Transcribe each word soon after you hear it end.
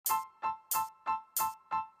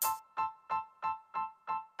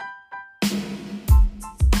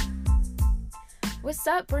What's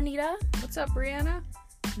up, Bernita? What's up, Brianna?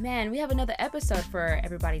 Man, we have another episode for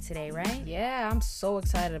everybody today, right? Yeah, I'm so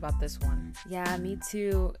excited about this one. Yeah, me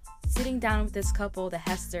too. Sitting down with this couple, the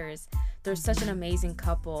Hesters, they're such an amazing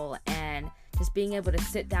couple, and just being able to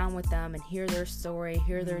sit down with them and hear their story,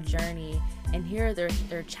 hear their journey, and hear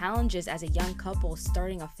their challenges as a young couple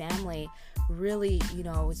starting a family really,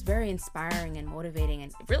 was very inspiring and motivating,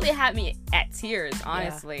 and it really had me at tears,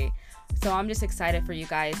 honestly. Yeah. So I'm just excited for you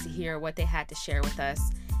guys to hear what they had to share with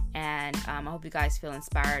us. And I hope you guys feel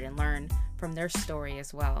inspired and learn from their story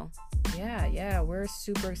as well. Yeah, we're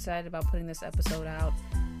super excited about putting this episode out.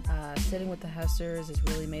 Sitting with the Hesters has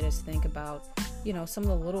really made us think about, some of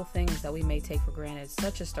the little things that we may take for granted,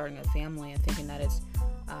 such as starting a family and thinking that it's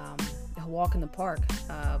a walk in the park,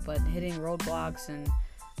 but hitting roadblocks and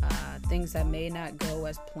things that may not go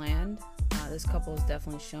as planned. This couple has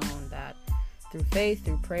definitely shown that through faith,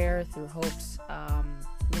 through prayer, through hopes,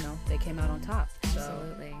 they came out on top. So,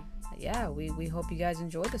 absolutely. Yeah, we hope you guys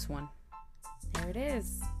enjoy this one. There it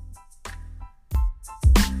is.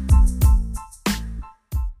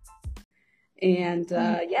 And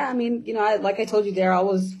like I told you there, I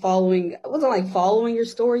wasn't following your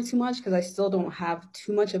story too much because I still don't have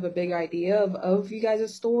too much of a big idea of you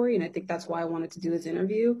guys' story. And I think that's why I wanted to do this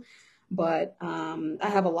interview. But I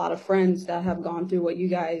have a lot of friends that have gone through what you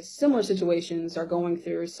guys, similar situations, are going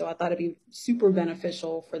through. So I thought it'd be super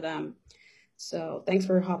beneficial for them. So thanks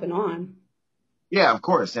for hopping on. Yeah, of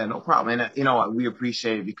course. Yeah, no problem. And, we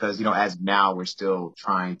appreciate it because, as now we're still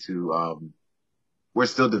trying to, we're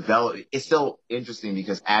still developing. It's still interesting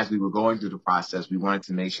because as we were going through the process, we wanted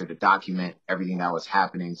to make sure to document everything that was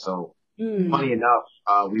happening. So funny enough,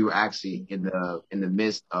 we were actually in the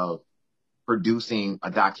midst of producing a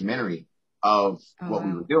documentary of what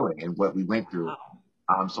we were doing and what we went through.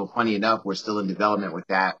 So funny enough, we're still in development with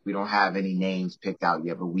that. We don't have any names picked out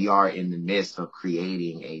yet, but we are in the midst of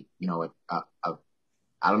creating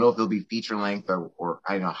I don't know if it'll be feature length or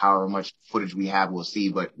I don't know however much footage we have, we'll see,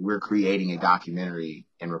 but we're creating a documentary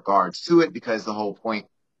in regards to it because the whole point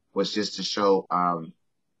was just to show,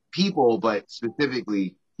 people, but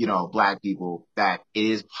specifically, Black people, that it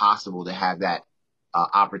is possible to have that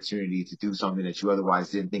opportunity to do something that you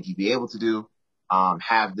otherwise didn't think you'd be able to do,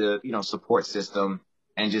 have the, support system,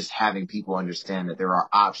 and just having people understand that there are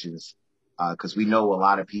options, because we know a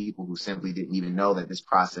lot of people who simply didn't even know that this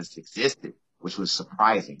process existed, which was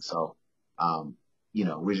surprising. So,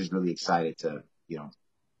 we're just really excited to,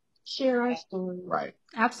 share our story. Right.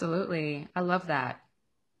 Absolutely. I love that.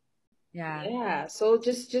 Yeah. Yeah. So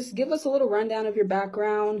just give us a little rundown of your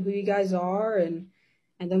background, who you guys are, and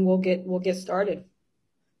then we'll get started.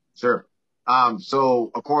 Sure.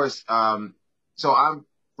 So of course, so I'm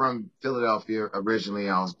from Philadelphia originally.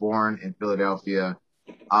 I was born in Philadelphia.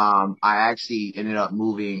 I actually ended up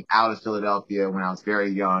moving out of Philadelphia when I was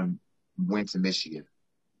very young, went to Michigan.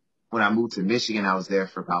 When I moved to Michigan, I was there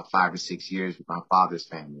for about 5 or 6 years with my father's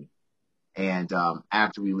family. And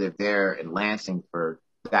after we lived there in Lansing for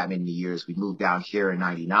that many years, we moved down here in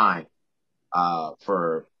 99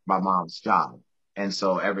 for my mom's job. And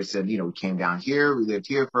so ever since, we came down here, we lived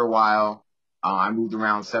here for a while. I moved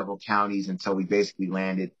around several counties until we basically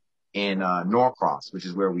landed in Norcross, which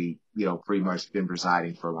is where we, pretty much been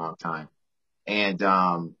residing for a long time. And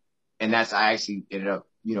that's, I actually ended up,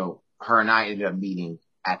 her and I ended up meeting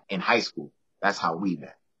in high school. That's how we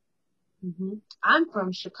met. Mm-hmm. I'm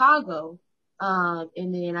from Chicago.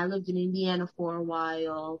 And then I lived in Indiana for a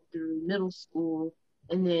while through middle school.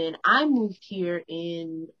 And then I moved here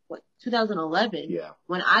in 2011. Yeah.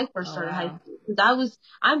 When I first started high school. Because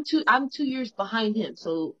I'm 2 years behind him.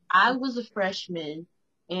 So I was a freshman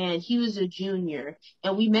and he was a junior.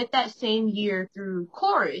 And we met that same year through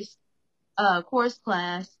chorus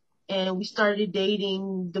class. And we started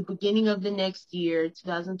dating the beginning of the next year,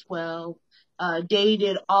 2012.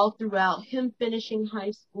 Dated all throughout, him finishing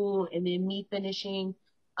high school and then me finishing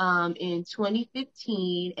in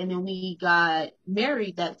 2015, and then we got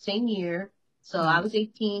married that same year. So I was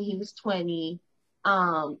 18, he was 20.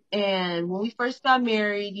 And when we first got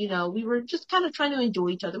married, we were just kind of trying to enjoy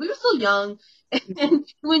each other. We were still young. And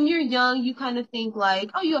when you're young, you kind of think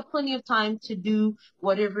like, oh, you have plenty of time to do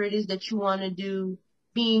whatever it is that you want to do.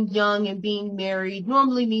 Being young and being married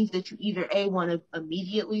normally means that you either want to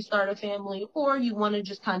immediately start a family or you want to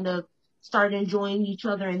just kind of start enjoying each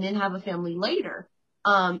other and then have a family later,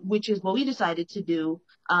 which is what we decided to do.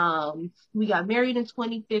 We got married in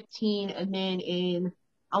 2015, and then in,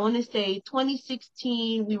 I want to say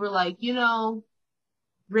 2016, we were like,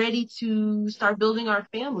 ready to start building our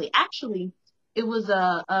family. Actually, it was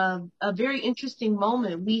a very interesting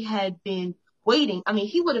moment. We had been waiting. I mean,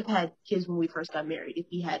 he would have had kids when we first got married if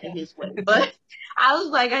he had it his way. But I was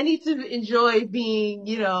like, I need to enjoy being,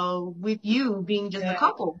 with you, being just a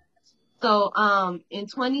couple. So, in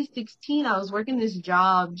 2016, I was working this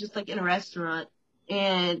job just like in a restaurant.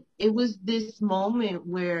 And it was this moment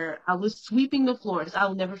where I was sweeping the floors. I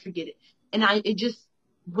will never forget it. And it just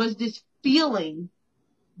was this feeling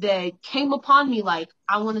that came upon me like,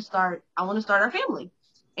 I want to start our family.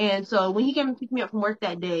 And so when he came and picked me up from work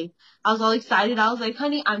that day, I was all excited. I was like,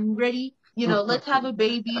 honey, I'm ready. Let's have a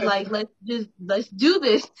baby. Like, let's do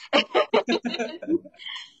this.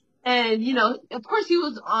 And, of course he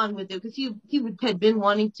was on with it because he had been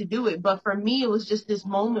wanting to do it. But for me, it was just this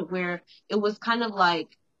moment where it was kind of like,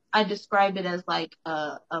 I describe it as like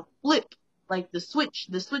a flip, like the switch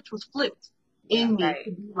was flipped in me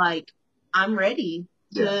to be like, I'm ready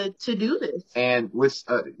to do this. And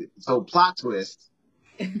so plot twist,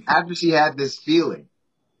 after she had this feeling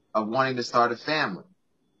of wanting to start a family,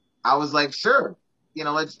 I was like, sure,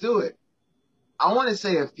 let's do it. I want to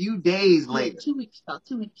say a few days later. 2 weeks, about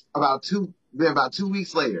 2 weeks. About 2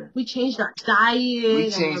 weeks later. We changed our diet. We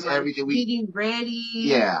changed everything. Getting ready.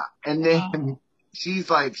 Yeah. And then she's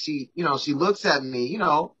like, she looks at me,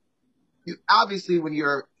 obviously when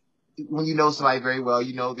you know somebody very well,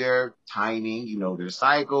 you know their timing, you know their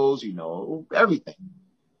cycles, you know everything.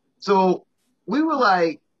 So we were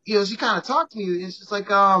like, she kind of talked to me and she's like,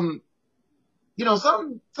 something's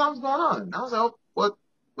going on. And I was like, oh,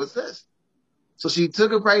 what's this? So she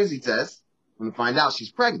took a pregnancy test and find out she's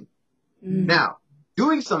pregnant. Mm-hmm. Now,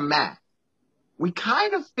 doing some math, we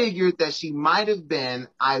kind of figured that she might have been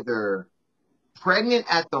either pregnant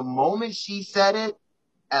at the moment she said it,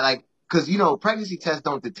 because, pregnancy tests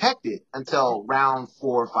don't detect it until around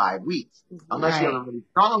 4 or 5 weeks, unless you have a really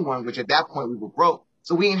strong one, which at that point we were broke.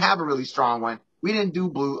 So we didn't have a really strong one. We didn't do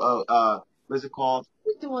what's it called?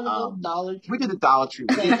 We did one of those Dollar Tree. We did the Dollar Tree.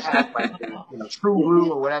 We didn't have True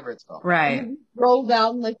Blue or whatever it's called. Right. We drove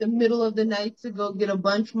out in the middle of the night to go get a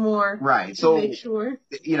bunch more. Right. To make sure.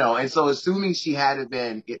 And so assuming she had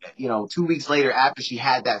been, 2 weeks later after she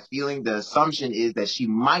had that feeling, the assumption is that she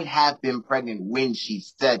might have been pregnant when she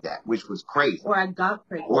said that, which was crazy. Or I got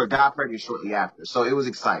pregnant. Or got pregnant shortly after. So it was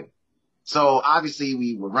exciting. So obviously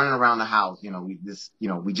we were running around the house,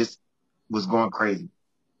 we just was going crazy.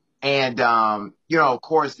 And, of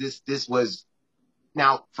course, this was,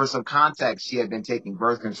 now for some context, she had been taking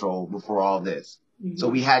birth control before all this. Mm-hmm. So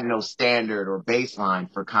we had no standard or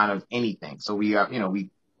baseline for kind of anything. So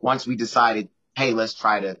once we decided, hey, let's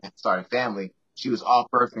try to start a family, she was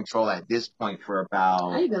off birth control at this point for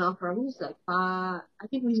about. I had been off for, I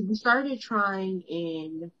think we started trying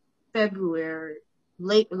in February,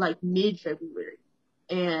 mid-February.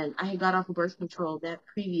 And I had got off of birth control that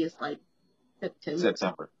previous,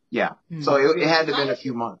 September. Yeah. Mm-hmm. So it had to have been a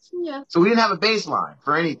few months. Yeah. So we didn't have a baseline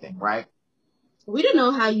for anything, right? We didn't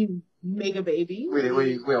know how you make a baby. We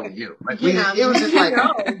knew. It was just like,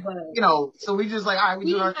 so we just like, all right, we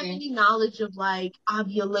do our thing. We didn't have any knowledge of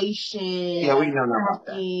ovulation. Yeah, we didn't know about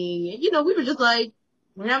that. We were just like,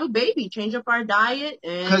 we're gonna have a baby, change up our diet.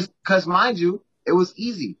 Because mind you, it was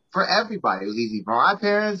easy for everybody. It was easy for our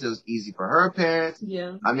parents. It was easy for her parents.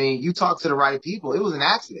 Yeah. I mean, you talk to the right people. It was an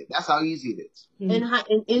accident. That's how easy it is. Mm-hmm.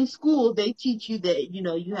 And in school, they teach you that,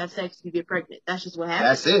 you have sex, you get pregnant. That's just what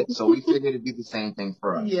happens. That's it. So we figured it'd be the same thing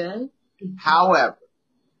for us. Yeah. However,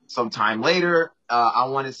 sometime later, I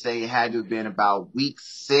want to say it had to have been about week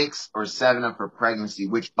 6 or 7 of her pregnancy,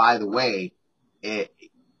 which, by the way,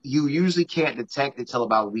 you usually can't detect it till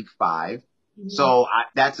about week 5. So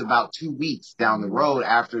that's about 2 weeks down the road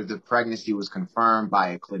after the pregnancy was confirmed by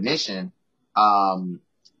a clinician.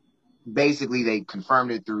 Basically, they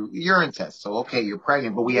confirmed it through urine tests. So, okay, you're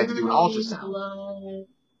pregnant, but we had to do an ultrasound. Blood.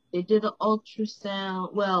 They did an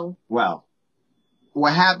ultrasound. Well,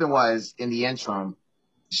 what happened was, in the interim,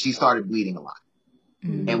 she started bleeding a lot.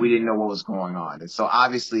 Mm-hmm. And we didn't know what was going on. And so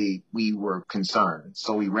obviously we were concerned.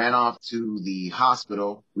 So we ran off to the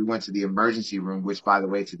hospital. We went to the emergency room, which, by the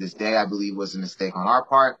way, to this day, I believe was a mistake on our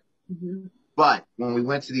part. Mm-hmm. But when we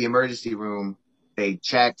went to the emergency room, they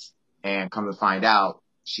checked and come to find out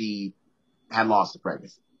she had lost the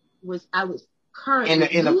pregnancy. I was currently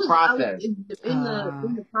in the process. In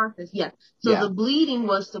the process, yeah. So the bleeding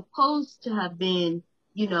was supposed to have been,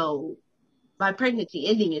 my pregnancy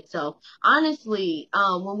ending itself. Honestly,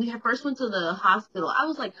 when we first went to the hospital, I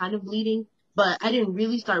was kind of bleeding, but I didn't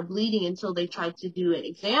really start bleeding until they tried to do an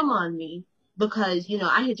exam on me because,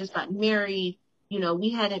 I had just gotten married.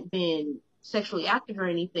 We hadn't been sexually active or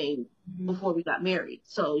anything before we got married.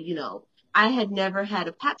 So, I had never had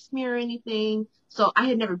a pap smear or anything. So I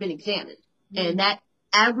had never been examined. And that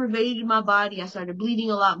aggravated my body. I started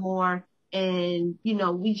bleeding a lot more. And, you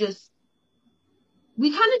know, we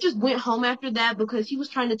kind of just went home after that because he was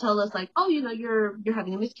trying to tell us like, oh, you know, you're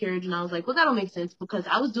having a miscarriage. And I was like, well, that don't make sense because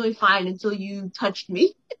I was doing fine until you touched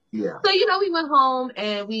me. Yeah. So, you know, we went home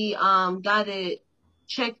and we,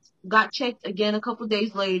 got checked again a couple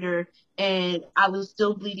days later, and I was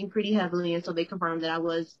still bleeding pretty heavily. And so they confirmed that I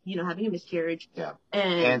was, you know, having a miscarriage. Yeah.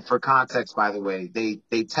 And for context, by the way,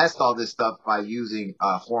 they test all this stuff by using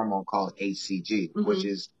a hormone called HCG, which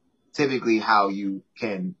is typically how you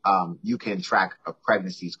can track a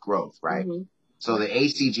pregnancy's growth, right? So the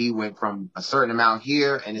HCG went from a certain amount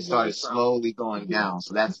here and it started slowly going down.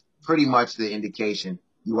 So that's pretty much the indication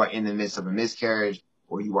you are in the midst of a miscarriage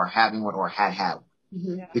or you are having one or had one.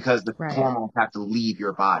 Because the hormones have to leave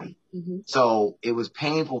your body. So it was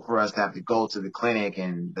painful for us to have to go to the clinic,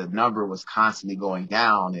 and the number was constantly going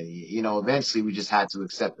down. And, you know, eventually we just had to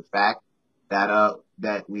accept the fact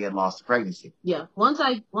that we had lost the pregnancy. Yeah. Once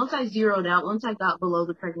I zeroed out, once I got below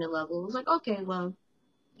the pregnant level, I was like, okay, well,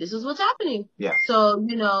 this is what's happening. Yeah. So,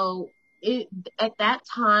 you know, at that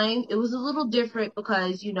time, it was a little different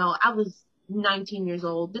because, you know, I was 19 years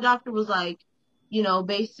old. The doctor was like, you know,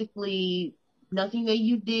 basically, nothing that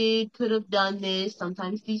you did could have done this.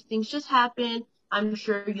 Sometimes these things just happen. I'm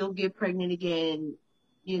sure you'll get pregnant again,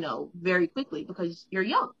 you know, very quickly because you're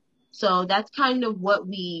young. So that's kind of what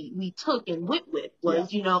we took and went with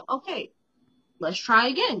was, you know, okay, let's try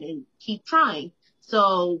again and keep trying.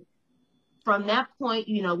 So from that point,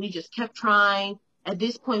 you know, we just kept trying. At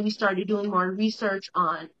this point, we started doing more research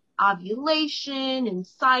on ovulation and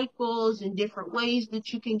cycles and different ways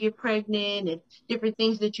that you can get pregnant and different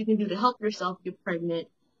things that you can do to help yourself get pregnant.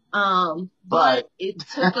 But it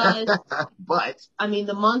took us, I mean,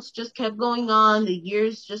 the months just kept going on. The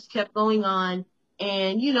years just kept going on.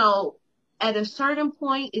 And, you know, at a certain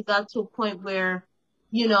point, it got to a point where,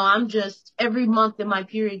 you know, I'm just, every month that my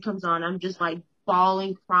period comes on, I'm just like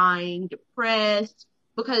bawling, crying, depressed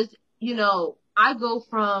because, you know, I go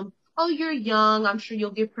from, oh, you're young, I'm sure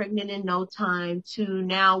you'll get pregnant in no time, to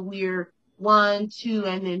now we're 1, 2,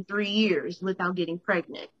 and then 3 years without getting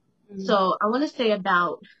pregnant. So I want to say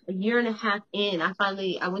about a year and a half in, I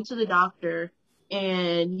went to the doctor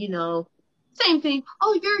and, you know, same thing.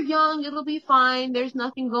 Oh, you're young. It'll be fine. There's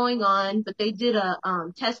nothing going on. But they did a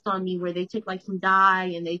test on me where they took like some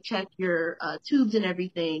dye and they checked your tubes and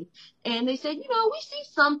everything. And they said, you know, we see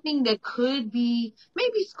something that could be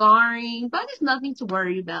maybe scarring, but it's nothing to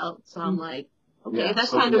worry about. So I'm like, okay,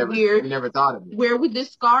 that's kind of weird. We never thought of it. Where would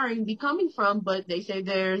this scarring be coming from? But they say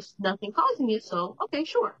there's nothing causing it. So, okay,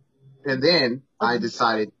 sure. And then I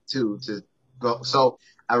decided to go. So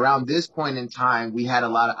around this point in time, we had a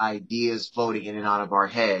lot of ideas floating in and out of our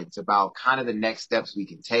heads about kind of the next steps we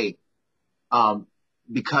can take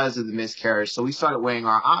because of the miscarriage. So we started weighing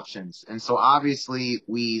our options. And so obviously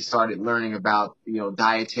we started learning about, you know,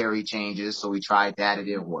 dietary changes. So we tried that. It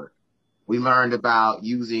didn't work. We learned about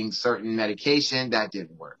using certain medication. That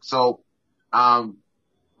didn't work. So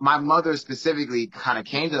my mother specifically kind of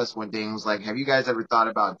came to us one day and was like, have you guys ever thought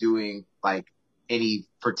about doing like any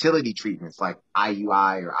fertility treatments like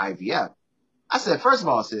IUI or IVF? I said, first of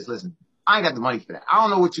all, sis, listen, I ain't got the money for that. I don't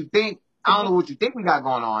know what you think. I don't know what you think we got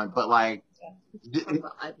going on, but like,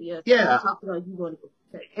 IVF. Yeah, Talk about you going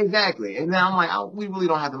to exactly. And then I'm like, we really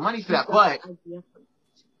don't have the money for that. But,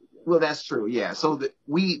 well, that's true. Yeah. So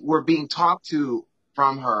we were being talked to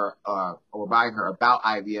from her or by her about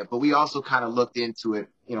IVF, but we also kind of looked into it,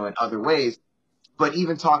 you know, in other ways. But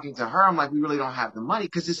even talking to her, I'm like, we really don't have the money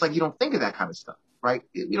because it's like you don't think of that kind of stuff, right?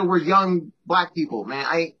 You know, we're young Black people, man.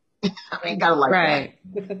 I ain't got to like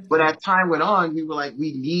that. But as time went on, we were like,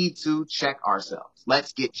 we need to check ourselves.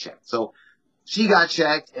 Let's get checked. So she got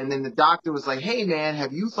checked, and then the doctor was like, hey, man,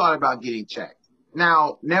 have you thought about getting checked?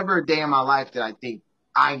 Now, never a day in my life did I think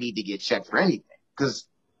I need to get checked for anything because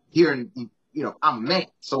here in, you know, I'm a man.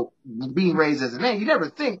 So being raised as a man, you never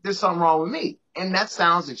think there's something wrong with me. And that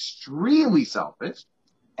sounds extremely selfish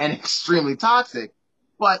and extremely toxic,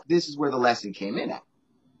 but this is where the lesson came in at.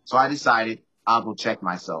 So I decided I'll go check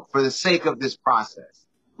myself. For the sake of this process,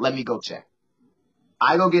 let me go check.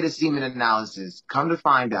 I go get a semen analysis, come to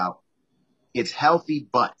find out it's healthy,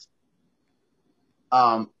 but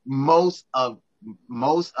most of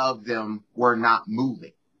them were not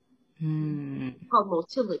moving. Called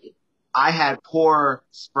motility. I had poor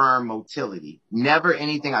sperm motility. Never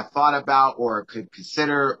anything I thought about or could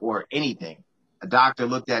consider or anything. A doctor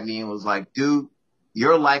looked at me and was like, dude,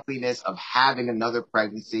 your likeliness of having another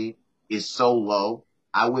pregnancy is so low.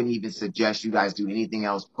 I wouldn't even suggest you guys do anything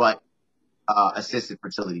else but assisted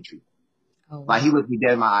fertility treatment. Oh, wow. Like he looked me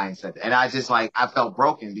dead in my eye and said that. And I just like, I felt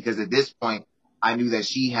broken because at this point I knew that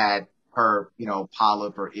she had her,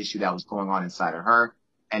 polyp or issue that was going on inside of her.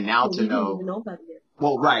 And now we didn't even know about it.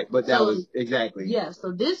 Well, right, but that was exactly. Yeah,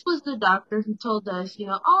 so this was the doctor who told us,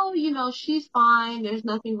 she's fine. There's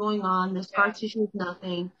nothing going on. The scar tissue is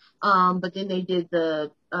nothing. But then they did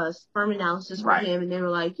the sperm analysis for him, and they were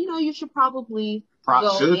like, you should probably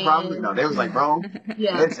No, they was like, bro,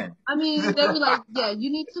 listen. I mean, they were like, you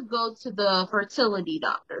need to go to the fertility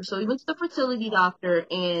doctor. So we went to the fertility doctor,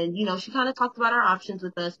 and, she kind of talked about our options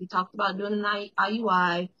with us. We talked about doing an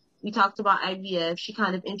IUI. We talked about IVF. She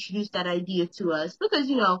kind of introduced that idea to us because,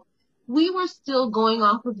 we were still going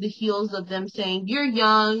off of the heels of them saying, you're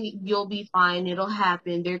young, you'll be fine, it'll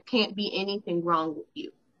happen, there can't be anything wrong with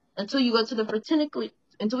you. Until we went to the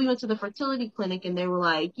fertility clinic and they were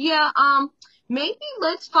like, maybe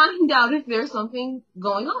let's find out if there's something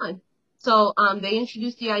going on. So they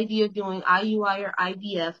introduced the idea of doing IUI or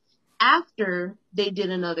IVF after they did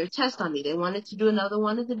another test on me. They wanted to do another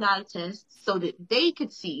one of the dye tests so that they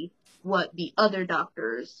could see what the other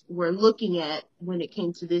doctors were looking at when it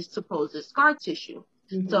came to this supposed scar tissue.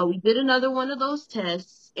 Mm-hmm. So we did another one of those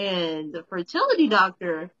tests, and the fertility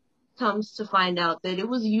doctor comes to find out that it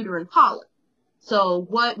was a uterine polyp. So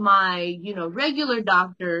what my, regular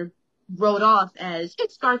doctor wrote off as,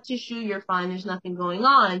 it's scar tissue, you're fine, there's nothing going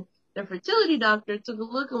on, the fertility doctor took a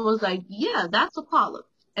look and was like, yeah, that's a polyp.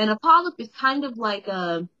 And a polyp is kind of like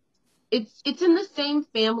it's in the same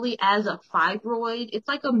family as a fibroid. It's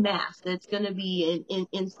like a mass that's going to be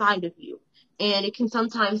inside of you. And it can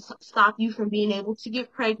sometimes stop you from being able to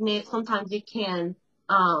get pregnant. Sometimes it can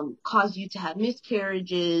cause you to have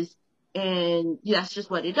miscarriages. And that's just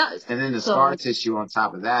what it does. And then the scar tissue on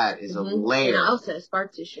top of that is a layer. And I also said scar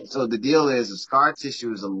tissue. So the deal is the scar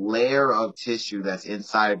tissue is a layer of tissue that's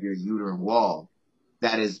inside of your uterine wall.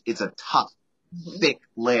 It's a tough, thick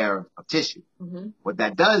layer of tissue. Mm-hmm. What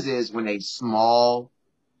that does is when a small,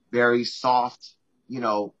 very soft,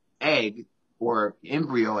 egg or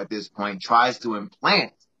embryo at this point tries to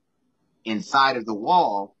implant inside of the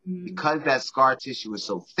wall, because that scar tissue is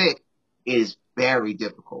so thick, it is very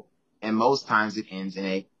difficult. And most times it ends in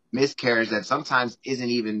a miscarriage that sometimes isn't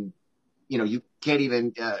even, you can't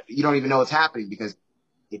even, you don't even know what's happening because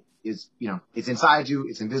it is, it's inside you,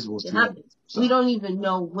 it's invisible to you. So. We don't even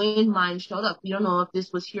know when mine showed up. We don't know if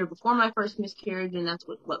this was here before my first miscarriage and that's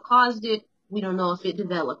what caused it. We don't know if it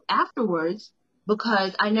developed afterwards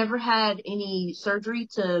because I never had any surgery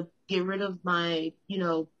to get rid of my,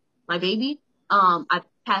 my baby. I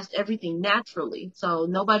passed everything naturally. So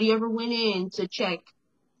nobody ever went in to check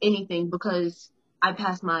anything because I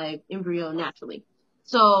passed my embryo naturally.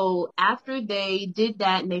 So after they did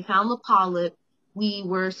that and they found the polyp, we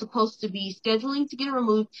were supposed to be scheduling to get it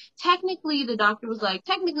removed. Technically, the doctor was like,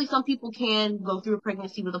 some people can go through a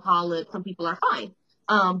pregnancy with a polyp. Some people are fine.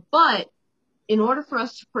 But in order for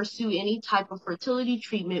us to pursue any type of fertility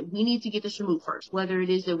treatment, we need to get this removed first, whether it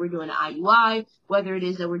is that we're doing an IUI, whether it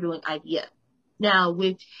is that we're doing IVF. Now,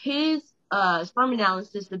 with his sperm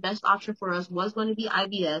analysis, the best option for us was going to be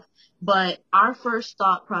IVF. But our first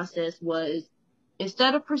thought process was,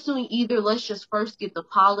 instead of pursuing either, let's just first get the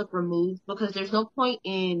polyp removed because there's no point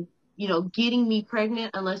in, getting me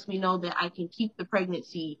pregnant unless we know that I can keep the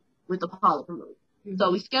pregnancy with the polyp removed. Mm-hmm.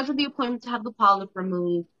 So we scheduled the appointment to have the polyp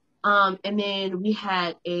removed. And then we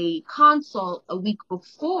had a consult a week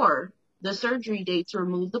before the surgery date to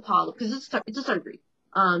remove the polyp because it's a surgery.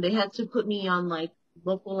 They had to put me on like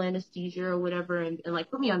local anesthesia or whatever and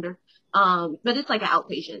like put me under. But it's like an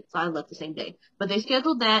outpatient, so I left the same day. But they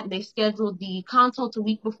scheduled that and they scheduled the consult a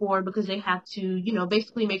week before because they have to,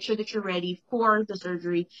 basically make sure that you're ready for the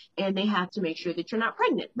surgery and they have to make sure that you're not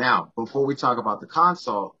pregnant. Now, before we talk about the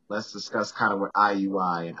consult, let's discuss kind of what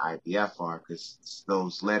IUI and IVF are because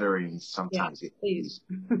those letterings sometimes get confused.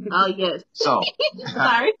 Oh, yes. So,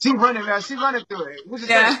 sorry. She's running through it. Which is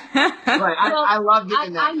right. I love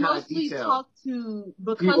getting that kind of detail. I mostly talk to,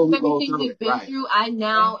 because of everything we've been through, I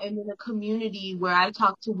now am in a community where I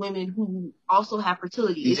talk to women who also have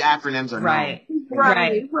fertility These issues. acronyms are right.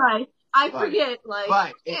 I forget, like,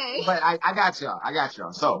 but I got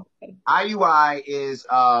y'all. So IUI is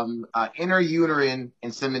interuterine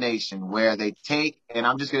insemination, where they take, and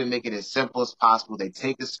I'm just gonna make it as simple as possible. They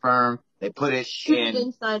take the sperm, they put it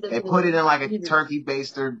put it in like a turkey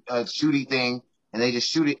baster shooty thing, and they just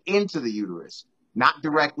shoot it into the uterus, not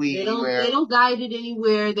directly anywhere. They don't guide it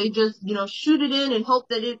anywhere. They just shoot it in and hope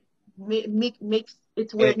that it makes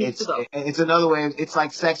it's where it needs to go. It's another way. It's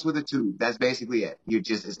like sex with a tube. That's basically it.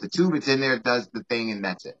 It's the tube. It's in there. It does the thing, and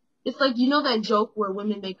that's it. It's like, you know that joke where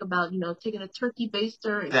women make about, taking a turkey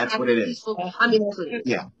baster and That's what it is. I mean, that's what it is.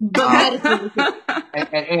 Yeah. But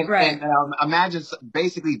medicine is Right. And imagine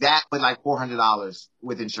basically that, but like $400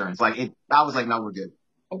 with insurance. I was like, no, we're good.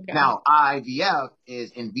 Okay. Now, IVF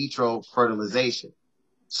is in vitro fertilization.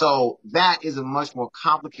 So that is a much more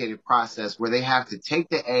complicated process where they have to take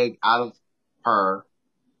the egg out of her,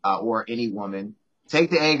 or any woman,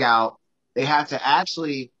 take the egg out. They have to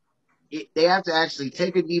actually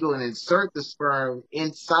take a needle and insert the sperm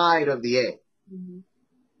inside of the egg,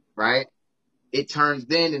 right? It turns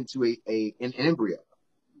then into an embryo.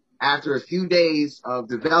 After a few days of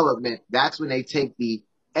development, that's when they take the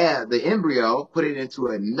embryo, put it into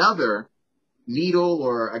another needle,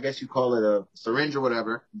 or I guess you call it a syringe or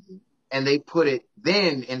whatever, and they put it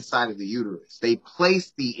then inside of the uterus. They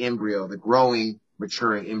place the embryo, the growing,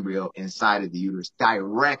 maturing embryo, inside of the uterus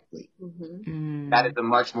directly. That is a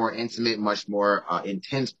much more intimate, much more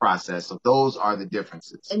intense process. So those are the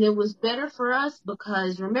differences. And it was better for us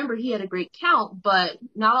because, remember, he had a great count, but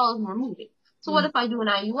not all of them were moving. So what if I do an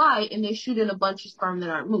IUI and they shoot in a bunch of sperm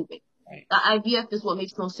that aren't moving? Right. The IVF is what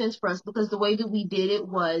makes most sense for us, because the way that we did it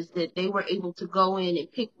was that they were able to go in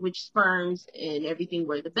and pick which sperms and everything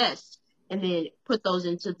were the best, and then put those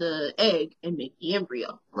into the egg and make the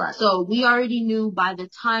embryo. Right. So we already knew by the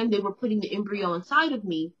time they were putting the embryo inside of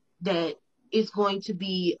me that it's going to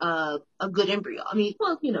be a good embryo. I mean,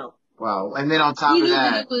 Well, and then on top we of knew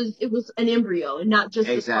that, that it was an embryo and not just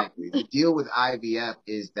exactly. The deal with IVF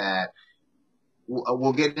is that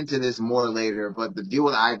we'll get into this more later, but the deal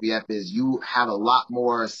with IVF is you have a lot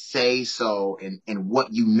more say-so in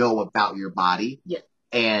what you know about your body. Yes.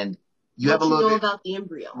 And you what have a little bit about the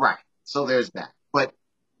embryo. Right. So there's that. But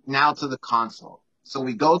now to the consult. So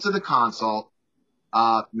we go to the consult.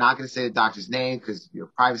 Not going to say the doctor's name because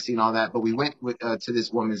privacy and all that, but we went to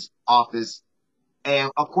this woman's office,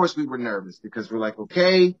 and of course we were nervous because we're like,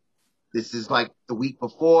 okay, this is like the week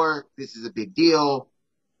before. This is a big deal.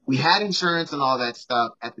 We had insurance and all that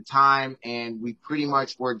stuff at the time, and we pretty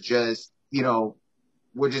much were just,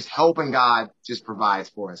 we're just hoping God just provides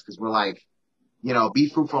for us because we're like, be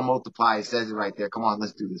fruitful and multiply. It says it right there. Come on,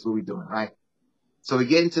 let's do this. What are we doing, right? So we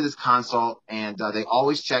get into this consult, and they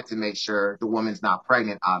always check to make sure the woman's not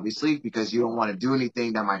pregnant, obviously, because you don't want to do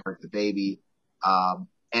anything that might hurt the baby.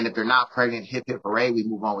 And if they're not pregnant, hip, hip, hooray, we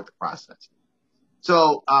move on with the process.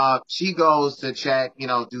 So she goes to check, do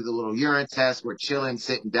the little urine test. We're chilling,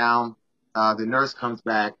 sitting down. The nurse comes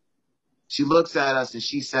back. She looks at us, and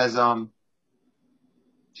she says, Ariel,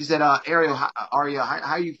 how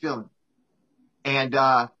are you feeling?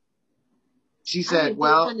 And she said,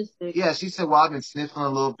 she said, well, I've been sniffling a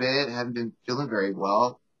little bit, haven't been feeling very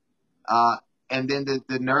well. And then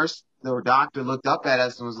the nurse, the doctor looked up at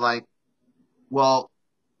us and was like, well,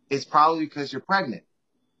 it's probably because you're pregnant.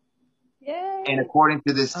 Yay. And according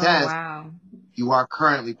to this test, wow. you are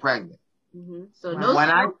currently pregnant. So no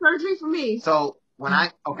surgery for me. So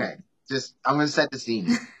I'm going to set the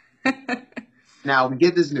scene. Now we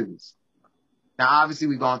get this news. Now, obviously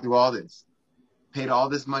we've gone through all this. Paid all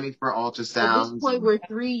this money for ultrasounds. At this point, we're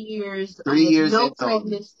 3 years. 3 years no into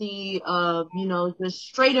pregnancy, just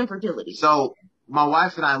straight infertility. So my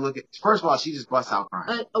wife and I first of all, she just busts out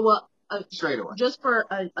crying. Straight away. Just for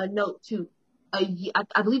a note too, I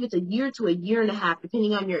believe it's a year to a year and a half,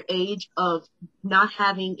 depending on your age of not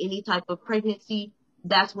having any type of pregnancy.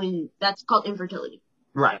 That's called infertility.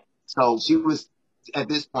 Right. So she was at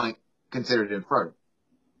this point considered infertile.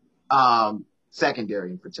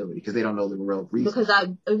 Secondary infertility because they don't know the real reason.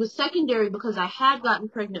 It was secondary because I had gotten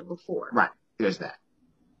pregnant before. Right. There's that.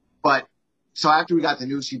 But so after we got the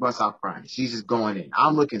news, she busts out crying. She's just going in.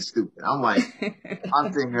 I'm looking stupid. I'm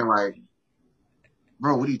sitting here like,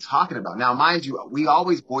 bro, what are you talking about? Now, mind you, we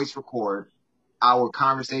always voice record our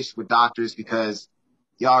conversations with doctors because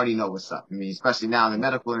you already know what's up. I mean, especially now in the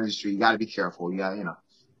medical industry, you got to be careful. You got to,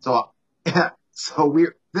 So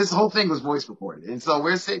this whole thing was voice recorded. And so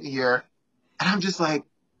we're sitting here. And I'm just like,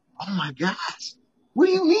 oh my gosh, what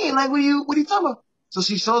do you mean? Like, what are you talking about? So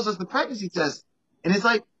she shows us the pregnancy test and it's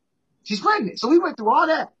like, she's pregnant. So we went through all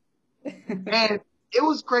that and it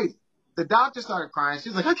was crazy. The doctor started crying. She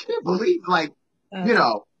was like, I can't believe,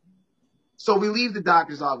 So we leave the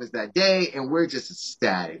doctor's office that day and we're just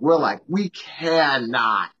ecstatic. We're like, we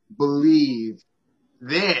cannot believe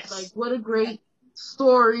this. Like, what a great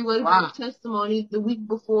story. What a great testimony. The week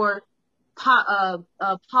before,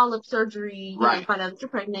 polyp surgery, right. Find out that you're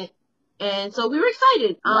pregnant. And so we were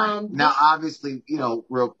excited. Right. Now, obviously,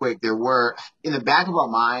 real quick, there were, in the back of our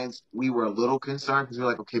minds, we were a little concerned because we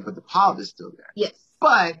were like, okay, but the polyp is still there. Yes.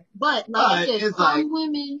 But like I said, some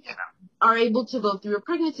women, are able to go through a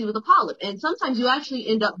pregnancy with a polyp. And sometimes you actually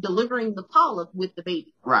end up delivering the polyp with the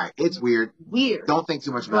baby. Right. It's weird. Weird. Don't think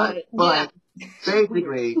too much about it. But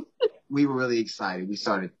basically, we were really excited. We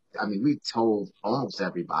told almost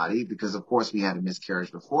everybody because, of course, we had a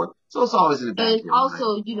miscarriage before. So it's always in the back of your mind. And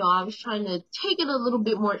also, I was trying to take it a little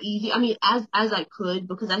bit more easy. I mean, as I could,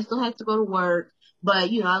 because I still had to go to work.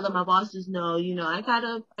 But, I let my bosses know, I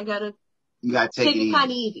gotta you gotta take it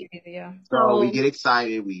kind of easy. Yeah. So we get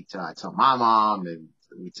excited. We tell my mom, and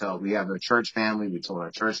we have a church family. We told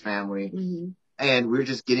our church family. Mm-hmm. And we're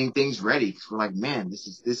just getting things ready because we're like, man, this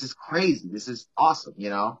is crazy. This is awesome,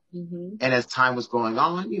 Mm-hmm. And as time was going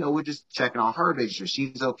on, we're just checking on her, making sure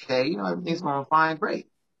she's okay. Everything's going fine, great.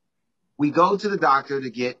 We go to the doctor to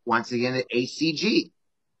get, once again, an HCG,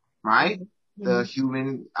 right? Mm-hmm. The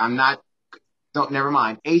human, never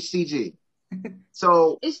mind, HCG.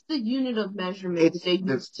 So it's the unit of measurement that they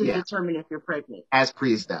use to determine if you're pregnant. As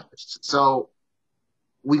pre-established. So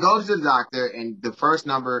we go to the doctor, and the first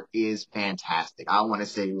number is fantastic. I want to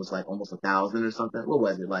say it was like almost 1,000 or something. What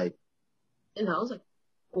was it like? It was like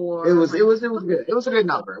 4. It was good. It was a good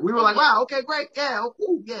number. We were like, wow, okay, great, yeah,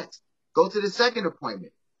 oh, yes. Go to the second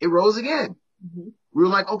appointment. It rose again. Mm-hmm. We were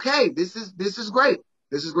like, okay, this is great.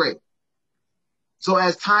 This is great. So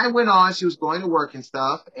as time went on, she was going to work and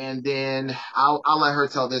stuff, and then I'll let her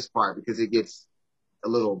tell this part because it gets a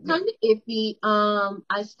little kind of iffy.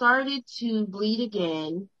 I started to bleed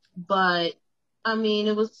again, but I mean,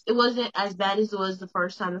 it wasn't as bad as it was the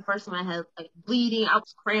first time. The first time I had like bleeding, I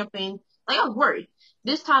was cramping, like I was worried.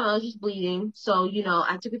 This time I was just bleeding. So,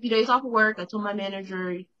 I took a few days off of work. I told my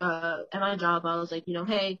manager, at my job, I was like,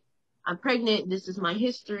 hey, I'm pregnant. This is my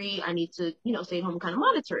history. I need to, stay at home and kind of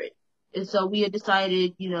monitor it. And so we had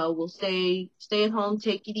decided, we'll stay at home,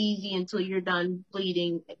 take it easy until you're done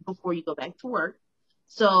bleeding before you go back to work.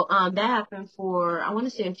 So, that happened for, I want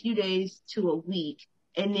to say a few days to a week,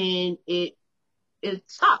 and then it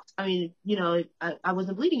stopped. I mean, I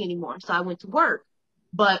wasn't bleeding anymore. So I went to work,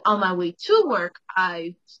 but on my way to work,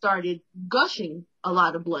 I started gushing a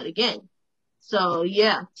lot of blood again. So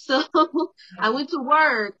yeah, so I went to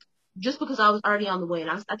work just because I was already on the way, and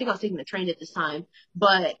I think I was taking the train at this time,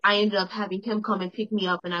 but I ended up having him come and pick me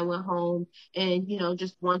up, and I went home and,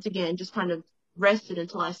 just once again, just kind of rested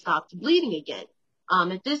until I stopped bleeding again.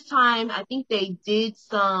 At this time, I think they did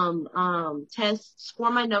some tests for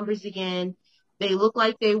my numbers again. They looked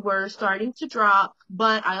like they were starting to drop,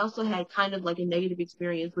 but I also had kind of like a negative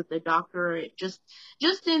experience with the doctor. Just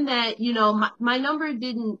in that, my number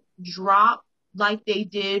didn't drop like they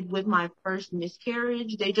did with my first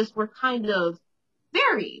miscarriage. They just were kind of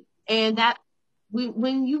varied. And that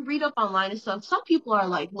when you read up online and stuff, some people are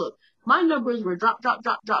like, look, my numbers were drop,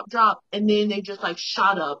 and then they just like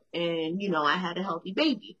shot up, and, I had a healthy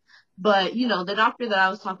baby. But, the doctor that I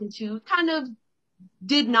was talking to kind of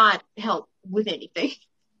did not help with anything.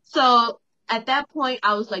 So at that point,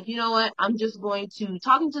 I was like, you know what? I'm just going to,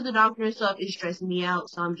 talking to the doctor and stuff is stressing me out.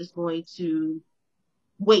 So I'm just going to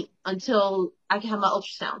wait until I can have my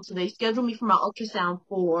ultrasound. So they scheduled me for my ultrasound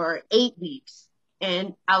for 8 weeks.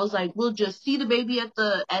 And I was like, we'll just see the baby at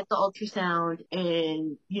the ultrasound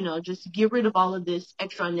and, just get rid of all of this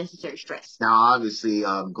extra unnecessary stress. Now, obviously,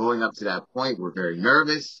 going up to that point, we're very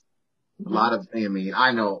nervous. Mm-hmm. A lot of,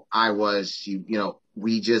 I know I was,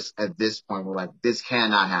 we just, at this point, we're like, this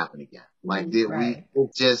cannot happen again. Like, Right.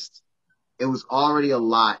 it was already a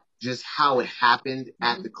lot, just how it happened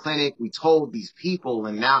at the clinic. We told these people,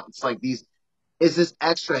 and now it's like it's this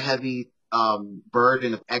extra heavy,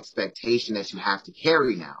 burden of expectation that you have to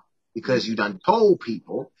carry now because you done told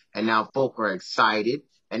people, and now folk are excited.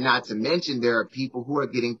 And not to mention there are people who are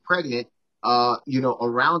getting pregnant,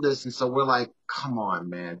 around us. And so we're like, come on,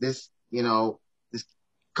 man,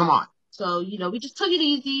 come on. So, we just took it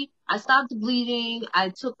easy. I stopped bleeding. I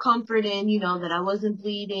took comfort in, that I wasn't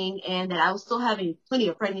bleeding and that I was still having plenty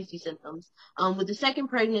of pregnancy symptoms. With the second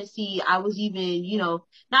pregnancy, I was even,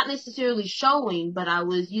 not necessarily showing, but I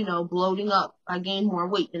was, bloating up. I gained more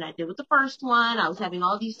weight than I did with the first one. I was having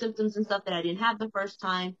all these symptoms and stuff that I didn't have the first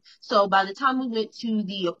time. So by the time we went to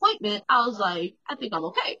the appointment, I was like, I think I'm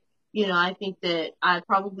okay. I think that I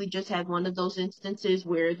probably just had one of those instances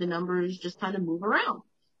where the numbers just kind of move around.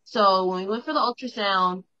 So when we went for the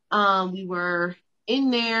ultrasound, we were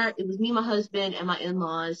in there. It was me, my husband, and my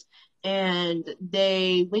in-laws, and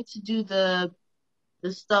they went to do the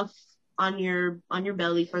stuff on your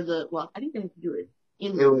belly for the. Well, I think they had to do it.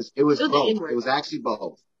 It was both. It was actually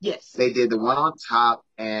both. Yes. They did the one on top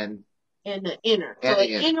and the inner. So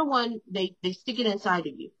the inner one, they stick it inside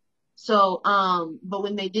of you. So, but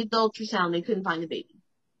when they did the ultrasound, they couldn't find the baby.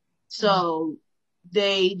 So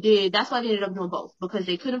that's why they ended up doing both, because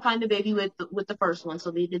they couldn't find the baby with the first one.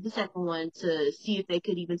 So they did the second one to see if they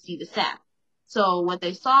could even see the sac. So what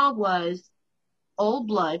they saw was old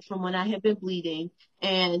blood from when I had been bleeding,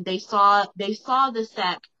 and they saw the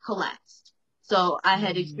sac collapsed. So I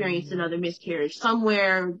had experienced another miscarriage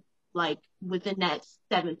somewhere like within that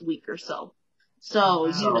 7th week or so.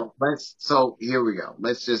 So, so here we go.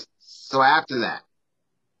 So after that,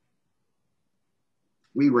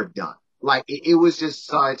 we were done. Like, it was just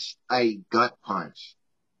such a gut punch.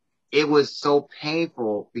 It was so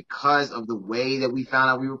painful because of the way that we found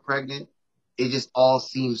out we were pregnant. It just all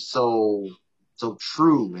seemed so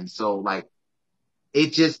true. And so, like, we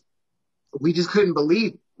just couldn't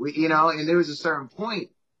believe it. And there was a certain point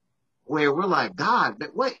where we're like, God,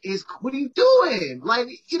 what are you doing? Like,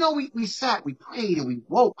 we sat, we prayed, and we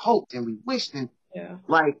hoped, and we wished, and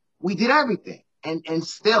like, we did everything. And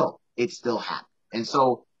still, it still happened. And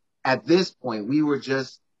so at this point, we were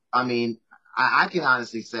just, I can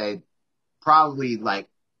honestly say probably, like,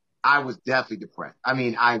 I was definitely depressed.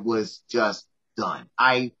 I was just done.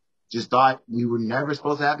 I just thought we were never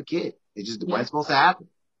supposed to have a kid. It just wasn't supposed to happen.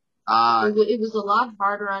 It was a lot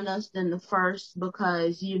harder on us than the first,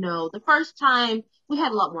 because, the first time we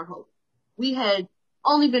had a lot more hope. We had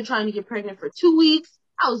only been trying to get pregnant for 2 weeks.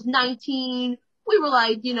 I was 19. We were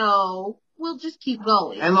like, we'll just keep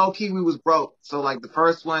going. And low key, we was broke. So, like, the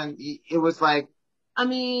first one, it was like, all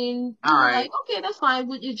right. Like, okay, that's fine.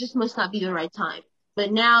 It just must not be the right time.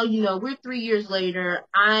 But now, we're 3 years later.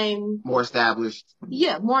 I'm more established.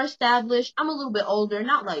 Yeah, more established. I'm a little bit older.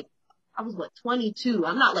 Not like, I was 22.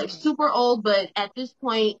 I'm not like super old, but at this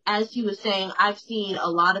point, as he was saying, I've seen a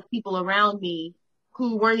lot of people around me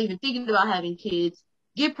who weren't even thinking about having kids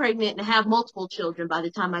get pregnant and have multiple children by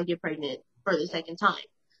the time I get pregnant for the second time.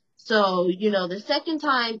 So, the second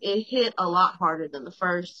time it hit a lot harder than the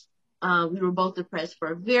first. We were both depressed for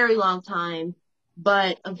a very long time,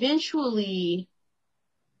 but eventually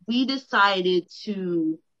we decided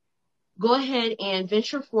to go ahead and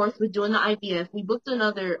venture forth with doing the IVF. We booked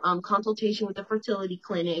another consultation with the fertility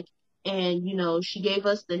clinic, and, she gave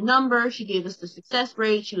us the number, she gave us the success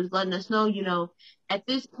rate, she was letting us know, at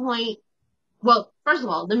this point, well, first of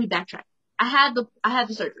all, let me backtrack. I had the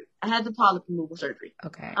surgery. I had the polyp removal surgery.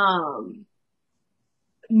 Okay. I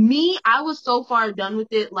was so far done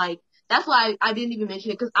with it, like, that's why I didn't even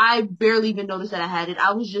mention it, because I barely even noticed that I had it.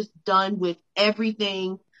 I was just done with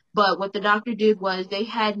everything. But what the doctor did was they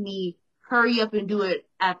had me hurry up and do it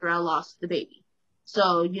after I lost the baby.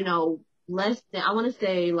 So, less than, I want to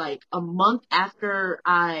say, like, a month after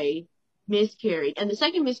I miscarried. And the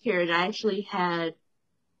second miscarriage, I actually had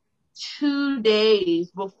 2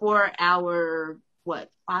 days before our,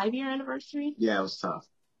 5-year anniversary? Yeah, it was tough.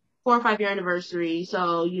 4 or 5-year anniversary.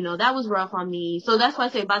 So, that was rough on me. So that's why I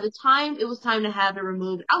say by the time it was time to have it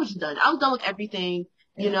removed, I was just done. I was done with everything.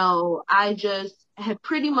 Yeah. I just had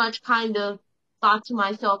pretty much kind of thought to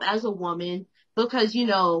myself as a woman, because,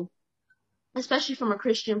 especially from a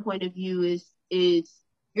Christian point of view, is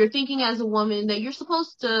you're thinking as a woman that you're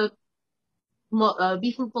supposed to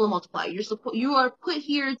be fruitful and multiply. You are put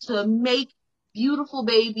here to make beautiful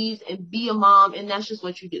babies and be a mom, and that's just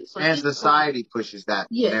what you do. So, and society pushes that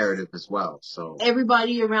narrative as well. So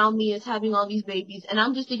everybody around me is having all these babies, and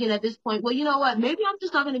I'm just thinking at this point, well, you know what? Maybe I'm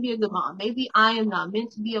just not going to be a good mom. Maybe I am not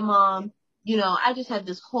meant to be a mom. I just had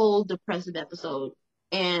this whole depressive episode,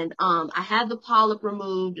 and I had the polyp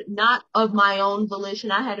removed, not of my own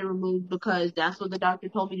volition. I had it removed because that's what the doctor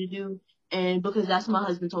told me to do, and because that's what my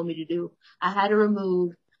husband told me to do. I had it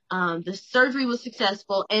removed. The surgery was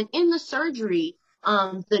successful, and in the surgery,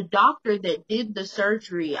 the doctor that did the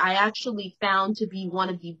surgery, I actually found to be one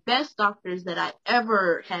of the best doctors that I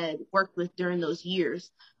ever had worked with during those years.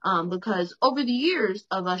 Because over the years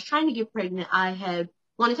of us trying to get pregnant, I had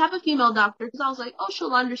wanted to have a female doctor because I was like, oh,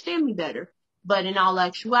 she'll understand me better. But in all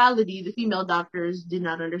actuality, the female doctors did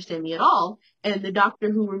not understand me at all. And the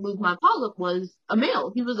doctor who removed my polyp was a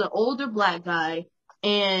male. He was an older black guy.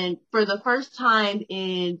 And for the first time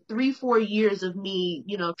in 3-4 years of me,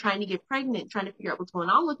 trying to get pregnant, trying to figure out what's going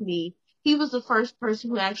on with me, he was the first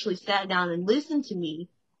person who actually sat down and listened to me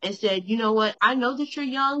and said, you know what, I know that you're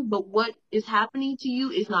young, but what is happening to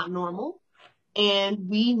you is not normal, and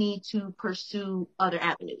we need to pursue other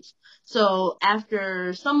avenues. So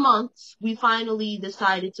after some months, we finally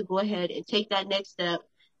decided to go ahead and take that next step,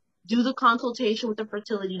 do the consultation with the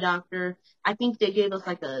fertility doctor. I think they gave us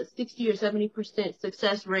like a 60 or 70%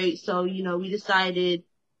 success rate. So, we decided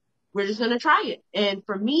we're just going to try it. And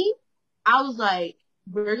for me, I was like,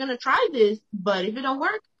 we're going to try this, but if it don't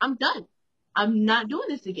work, I'm done. I'm not doing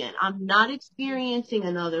this again. I'm not experiencing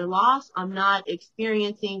another loss. I'm not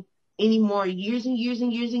experiencing any more years and years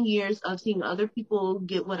and years and years of seeing other people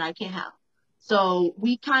get what I can't have. So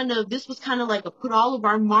this was kind of like a put all of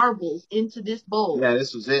our marbles into this bowl. Yeah,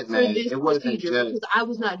 this was it, man. For this procedure, because I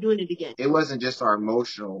was not doing it again. It wasn't just our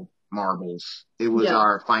emotional marbles. It was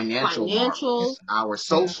our financial marbles, our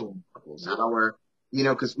social marbles, our, you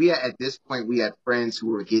know, because at this point, we had friends who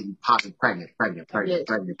were getting popping pregnant.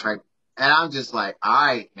 And I'm just like, all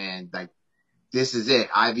right, man, like, this is it.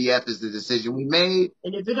 IVF is the decision we made.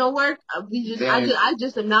 And if it don't work, I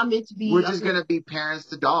just am not meant to be. We're just going to be parents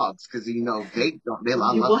to dogs because, you know,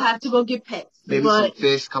 we'll have to go get pets. Maybe some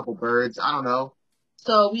fish, couple birds. I don't know.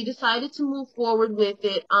 So we decided to move forward with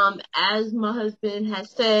it. As my husband has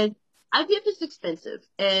said, IVF is expensive,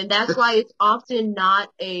 and that's why it's often not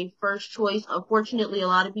a first choice. Unfortunately, a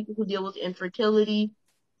lot of people who deal with infertility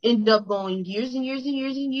end up going years and years and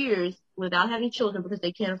years and years without having children because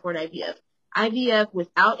they can't afford IVF. IVF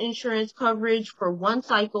without insurance coverage for one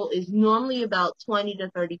cycle is normally about $20,000 to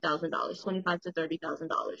 $30,000, $25,000 to $30,000.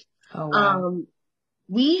 Oh, wow.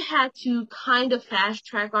 We had to kind of fast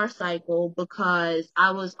track our cycle because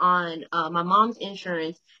I was on my mom's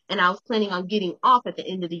insurance and I was planning on getting off at the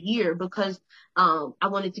end of the year because I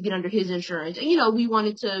wanted to get under his insurance. And, you know,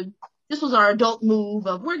 this was our adult move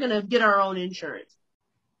of we're going to get our own insurance.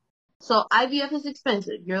 So IVF is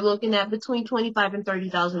expensive. You're looking at between $25,000 and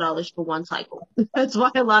 $30,000 for one cycle. That's why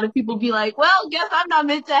a lot of people be like, well, guess I'm not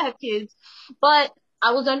meant to have kids. But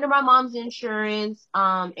I was under my mom's insurance,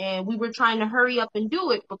 and we were trying to hurry up and do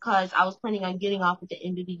it because I was planning on getting off at the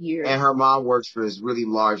end of the year. And her mom works for this really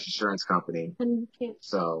large insurance company.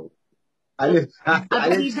 So I didn't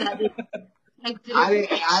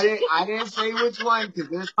say which one because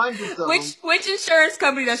there's hundreds of them. Which insurance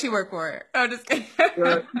company does she work for? Oh, just kidding.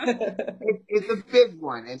 It's a big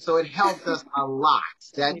one, and so it helped us a lot.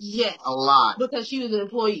 A lot. Because she was an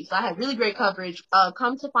employee, so I had really great coverage.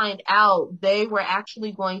 Come to find out, they were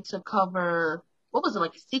actually going to cover, what was it,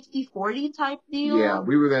 like a 60-40 type deal? Yeah,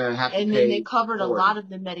 we were going to have to pay. And then they covered a lot of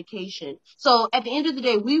the medication. So at the end of the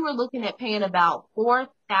day, we were looking at paying about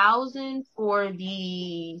 $4,000 for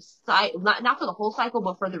the not for the whole cycle,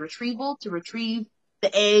 but for the retrieval, to retrieve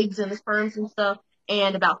the eggs and the sperms and stuff,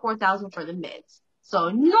 and about $4,000 for the meds. So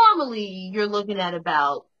normally you're looking at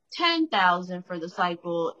about $10,000 for the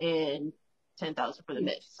cycle and $10,000 for the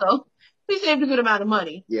meds. So we saved a good amount of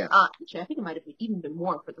money. Yeah. Actually, I think it might have even been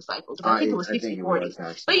more for the cycle. I think it was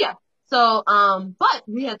 60-40. But yeah. So, but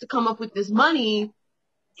we had to come up with this money.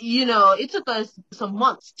 You know, it took us some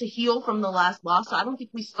months to heal from the last loss. So I don't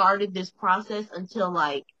think we started this process until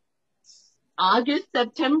like August,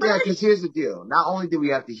 September. Yeah, because here's the deal. Not only do we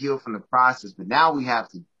have to heal from the process, but now we have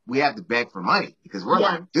to beg for money because we're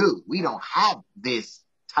like, dude, we don't have this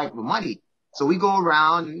type of money. So we go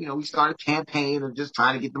around and, you know, we start a campaign of just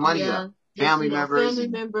trying to get the money up. Family members,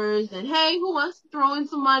 and hey, who wants to throw in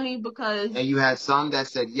some money? Because and you had some that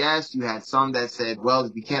said yes, you had some that said, well,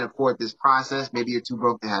 if you can't afford this process, maybe you're too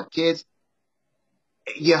broke to have kids.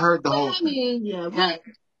 You heard the whole thing. But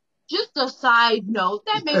just a side note,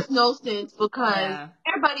 that makes no sense because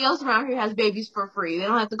everybody else around here has babies for free. They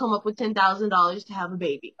don't have to come up with $10,000 to have a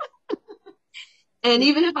baby. And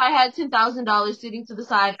even if I had $10,000 sitting to the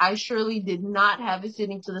side, I surely did not have it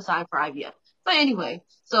sitting to the side for IVF. But anyway,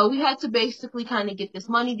 so we had to basically kind of get this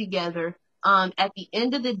money together. At the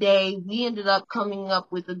end of the day, we ended up coming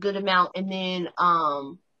up with a good amount. And then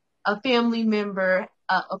a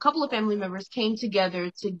couple of family members came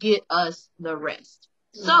together to get us the rest.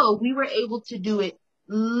 So we were able to do it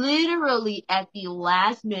literally at the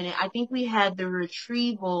last minute. I think we had the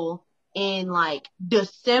retrieval in like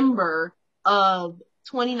December of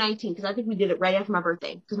 2019, because I think we did it right after my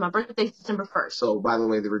birthday, because my birthday is December 1st. So, by the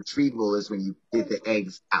way, the retrieval is when you get the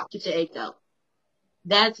eggs out. Get the eggs out.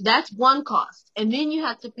 That's one cost. And then you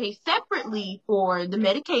have to pay separately for the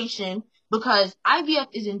medication, because IVF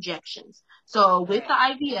is injections. So with the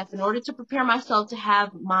IVF, in order to prepare myself to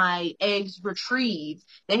have my eggs retrieved,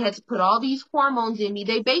 they had to put all these hormones in me.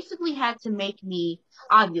 They basically had to make me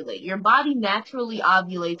ovulate. Your body naturally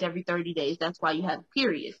ovulates every 30 days. That's why you have a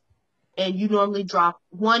period. And you normally drop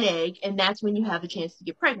one egg, and that's when you have a chance to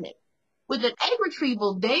get pregnant. With an egg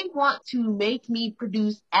retrieval, they want to make me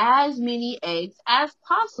produce as many eggs as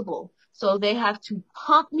possible. So they have to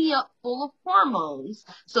pump me up full of hormones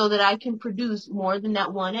so that I can produce more than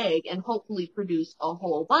that one egg and hopefully produce a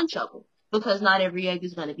whole bunch of them, because not every egg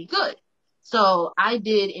is going to be good. So I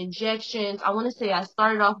did injections. I want to say I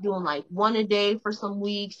started off doing like 1 a day for some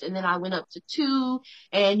weeks, and then I went up to 2.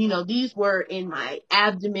 And, you know, these were in my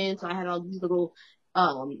abdomen. So I had all these little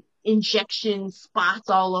injection spots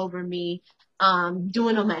all over me.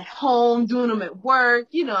 Doing them at home, doing them at work.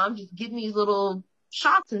 You know, I'm just getting these little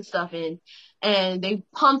shots and stuff in, and they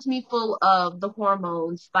pumped me full of the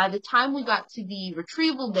hormones. By the time we got to the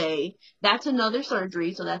retrieval day, that's another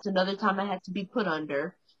surgery, so that's another time I had to be put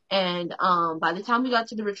under. And by the time we got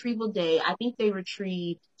to the retrieval day, I think they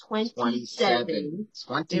retrieved 27. 27.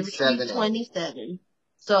 They retrieved 27.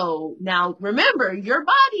 So now remember, your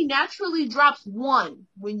body naturally drops 1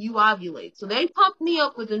 when you ovulate. So they pumped me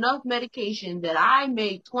up with enough medication that I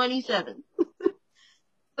made 27.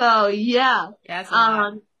 So yeah. That's a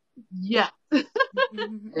lot. Yeah. And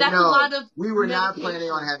That's a lot of we were not medication.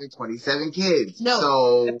 planning on having 27 kids.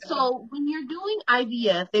 No. So when you're doing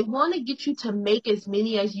IVF, they want to get you to make as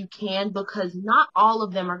many as you can because not all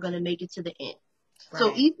of them are going to make it to the end. Right.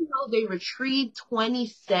 So even though they retrieved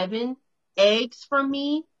 27 eggs from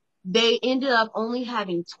me, they ended up only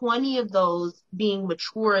having 20 of those being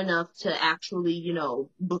mature enough to actually, you know,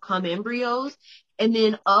 become embryos. And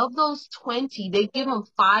then of those 20, they give them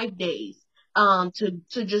 5 days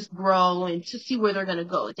to just grow and to see where they're going to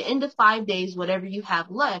go. At the end of 5 days, whatever you have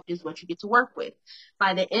left is what you get to work with.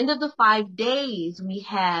 By the end of the 5 days, we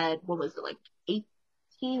had, what was it, like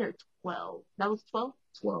 18 or 12? That was 12?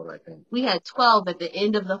 12, I think. We had 12 at the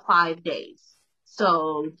end of the 5 days.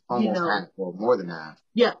 So, Almost half, well, more than half.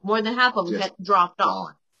 Yeah, more than half of them had dropped off.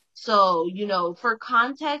 Gone. So, you know, for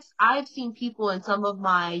context, I've seen people in some of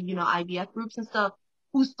my, you know, IVF groups and stuff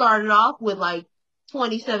who started off with like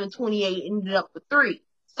 27, 28, ended up with 3.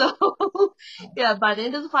 So, yeah, by the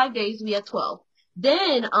end of the 5 days, we had 12.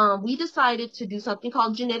 Then, we decided to do something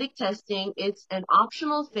called genetic testing. It's an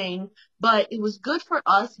optional thing, but it was good for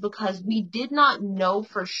us because we did not know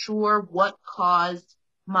for sure what caused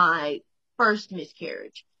my first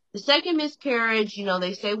miscarriage. The second miscarriage, you know,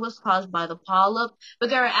 they say was caused by the polyp, but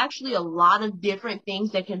there are actually a lot of different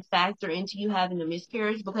things that can factor into you having a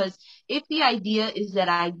miscarriage, because if the idea is that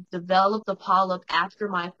I developed the polyp after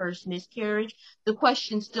my first miscarriage, the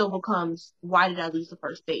question still becomes, why did I lose the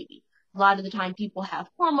first baby? A lot of the time people have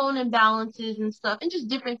hormone imbalances and stuff and just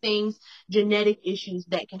different things, genetic issues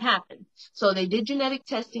that can happen. So they did genetic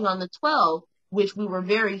testing on the 12, which we were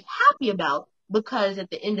very happy about, because at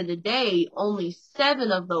the end of the day, only 7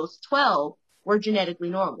 of those 12 were genetically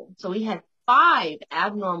normal. So we had 5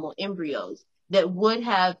 abnormal embryos that would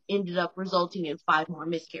have ended up resulting in 5 more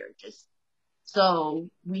miscarriages. So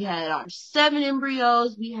we had our 7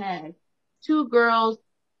 embryos, we had 2 girls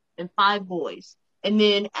and 5 boys. And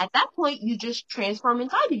then at that point, you just transform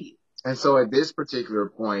inside of you. And so at this particular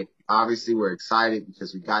point, obviously we're excited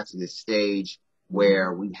because we got to this stage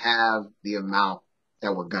where we have the amount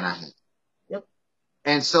that we're going to have.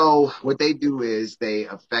 And so what they do is they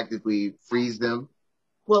effectively freeze them.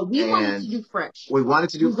 Well, we wanted to do fresh. We wanted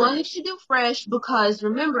to do fresh because,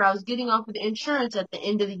 remember, I was getting off with insurance at the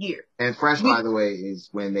end of the year. And fresh, by the way, is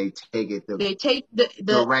when they take it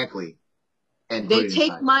directly and they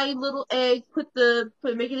take my little egg,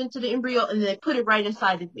 make it into the embryo, and they put it right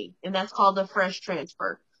inside of me. And that's called a fresh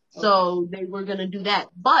transfer. Okay. So they were going to do that.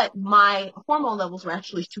 But my hormone levels were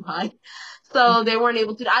actually too high. So they weren't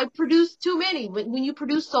able to. I produced too many. When you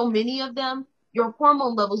produce so many of them, your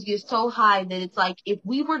hormone levels get so high that it's like if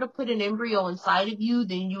we were to put an embryo inside of you,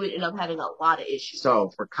 then you would end up having a lot of issues.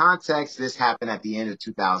 So for context, this happened at the end of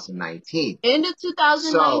 2019. End of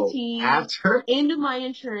 2019. So after? End of my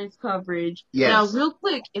insurance coverage. Yes. Now, real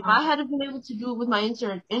quick, if I had been able to do it with my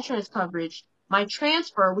insurance coverage, my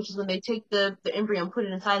transfer, which is when they take the embryo and put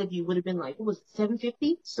it inside of you, would have been like, what was it,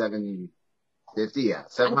 $750? $750, yeah.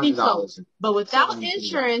 $700. So. But without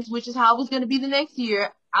insurance, which is how it was going to be the next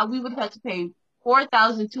year, we would have had to pay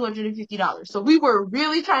 $4,250. So we were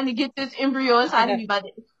really trying to get this embryo inside of me by the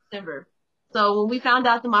end of December. So when we found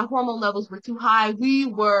out that my hormone levels were too high, we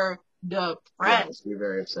were depressed. Yes, we were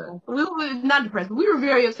very upset. We were not depressed, but we were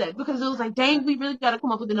very upset because it was like, dang, we really got to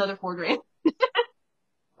come up with another $4,000.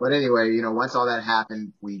 But anyway, you know, once all that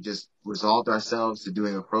happened, we just resolved ourselves to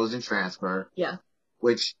doing a frozen transfer. Yeah.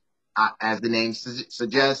 Which, as the name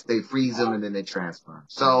suggests, they freeze them and then they transfer.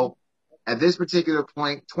 So at this particular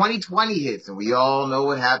point, 2020 hits, and we all know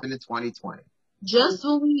what happened in 2020. Just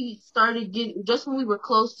when we were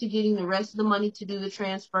close to getting the rest of the money to do the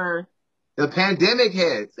transfer, the pandemic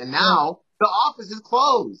hits, and now the office is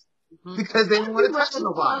closed because they don't want to touch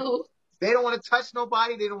nobody. They don't want to touch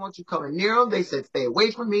nobody. They don't want you coming near them. They said, stay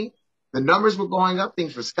away from me. The numbers were going up.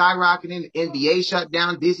 Things were skyrocketing. The NBA shut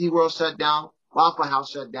down. Disney World shut down. Waffle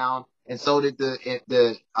House shut down. And so did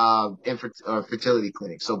the fertility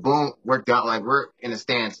clinic. So boom, we're done. Like, we're in a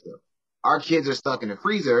standstill. Our kids are stuck in the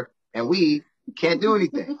freezer and we can't do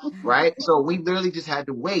anything, right? So we literally just had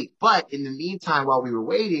to wait. But in the meantime, while we were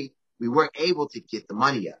waiting, we weren't able to get the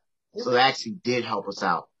money up. So that actually did help us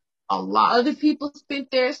out A lot. Other people spent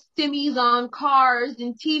their stimmies on cars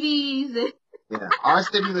and TVs. And Yeah. Our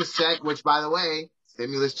stimulus check, which by the way,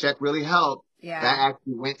 stimulus check really helped. Yeah. That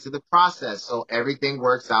actually went to the process. So everything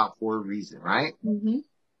works out for a reason, right? mm-hmm.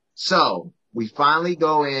 So we finally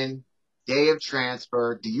go in, day of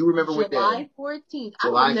transfer. Do you remember what day? July 14th. I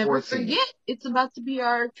July will never 14th. forget. It's about to be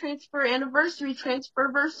our transfer anniversary,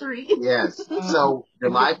 transferversary. Yes. So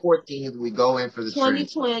July 14th, we go in for the transfer.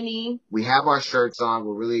 2020. We have our shirts on.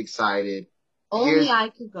 We're really excited. Only I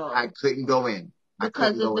could go. I couldn't go in.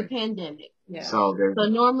 Because of the pandemic. Yeah. So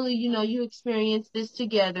normally, you experience this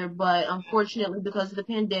together, but unfortunately, because of the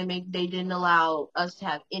pandemic, they didn't allow us to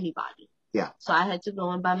have anybody. Yeah. So I had to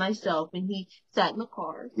go in by myself, and he sat in the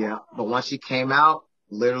car. Yeah. But once she came out,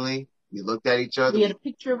 literally, we looked at each other. We had a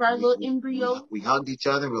picture of our little embryo. We hugged each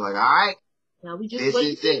other. We were like, all right, now we just this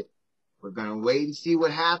wait. is it. We're going to wait and see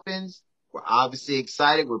what happens. We're obviously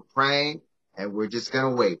excited. We're praying, and we're just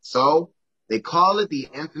going to wait. So they call it the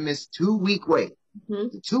infamous 2-week wait. Mm-hmm.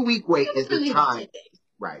 The 2-week wait is the time.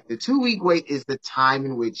 Right. The 2-week wait is the time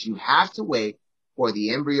in which you have to wait for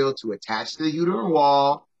the embryo to attach to the uterine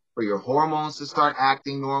wall, for your hormones to start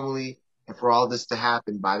acting normally, and for all this to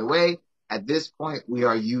happen. By the way, at this point,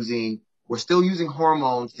 we're still using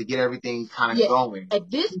hormones to get everything kind of going.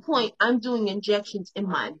 At this point, I'm doing injections in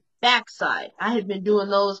my backside. I had been doing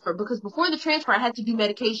those because before the transfer, I had to do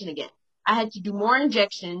medication again. I had to do more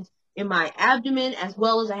injections in my abdomen as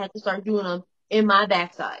well as I had to start doing them in my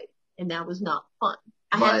backside. And that was not fun.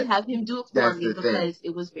 I had to have him do it for me because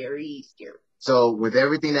it was very scary. So with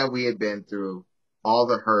everything that we had been through, all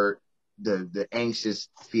the hurt, the anxious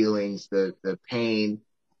feelings, the pain,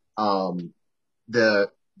 the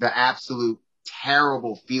absolute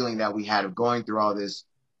terrible feeling that we had of going through all this,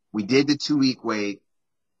 we did the 2-week wait.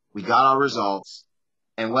 We got our results,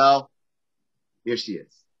 and well, here she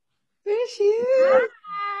is. There she is.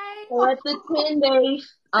 So at the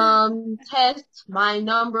 10-day test, my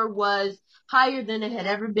number was higher than it had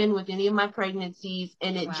ever been with any of my pregnancies,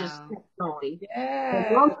 and it just kept going.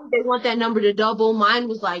 Yeah. They want that number to double. Mine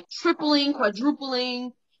was like tripling,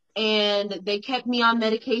 quadrupling, and they kept me on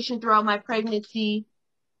medication throughout my pregnancy,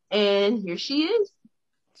 and here she is.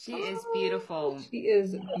 She is beautiful. She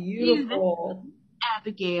is beautiful.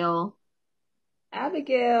 Abigail.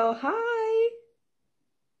 Abigail, hi.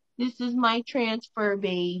 This is my transfer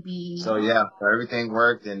baby. So yeah, everything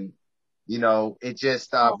worked, and it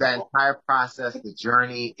just that entire process, the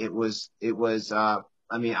journey, it was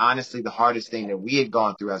I mean, honestly, the hardest thing that we had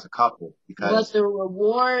gone through as a couple, because but the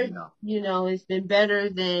reward, it's been better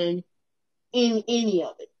than in any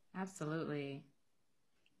of it. Absolutely.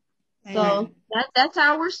 So that's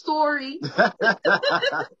our story.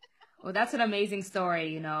 Well, that's an amazing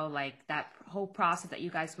story, like that whole process that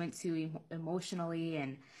you guys went to emotionally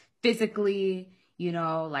and physically,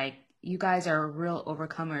 like you guys are real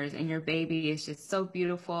overcomers, and your baby is just so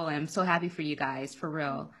beautiful, and I'm so happy for you guys, for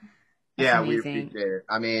real. That's amazing. We appreciate it.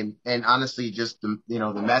 I mean, and honestly, just the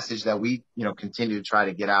message that we, continue to try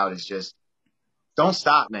to get out is just, don't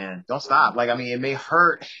stop, man. Don't stop. Like, I mean, it may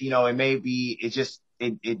hurt, it may be,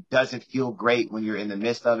 it doesn't feel great when you're in the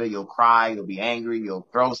midst of it. You'll cry, you'll be angry, you'll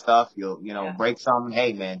throw stuff, you'll, break something.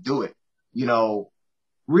 Hey, man, do it.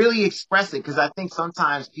 Really express it. Cause I think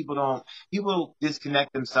sometimes people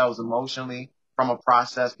disconnect themselves emotionally from a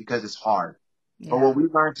process because it's hard. Yeah. But what we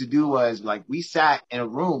learned to do was, like, we sat in a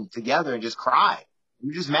room together and just cried. We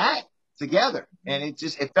were just mad together. And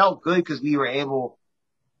it felt good because we were able,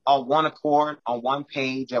 on one accord, on one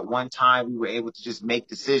page at one time, we were able to just make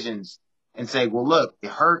decisions and say, well, look, it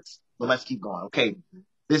hurts, but let's keep going. Okay,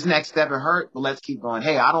 this next step, it hurt, but let's keep going.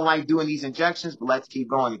 Hey, I don't like doing these injections, but let's keep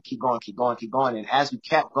going and keep going, keep going, keep going. And as we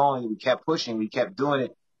kept going, we kept pushing, we kept doing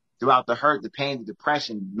it throughout the hurt, the pain, the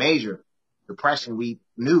depression, major depression, we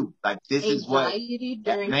knew, like, this is what... Anxiety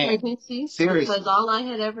during pregnancy. Seriously. Because all I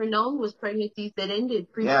had ever known was pregnancies that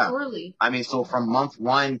ended prematurely. Yeah. I mean, so from month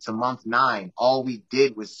 1 to month 9, all we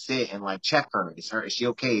did was sit and, like, check her. Is she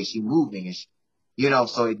okay? Is she moving? Is she,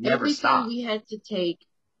 so it never stopped. Everything we had to take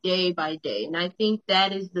day by day. And I think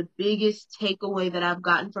that is the biggest takeaway that I've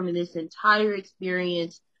gotten from this entire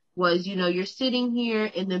experience was, you're sitting here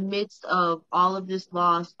in the midst of all of this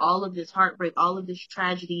loss, all of this heartbreak, all of this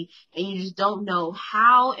tragedy, and you just don't know,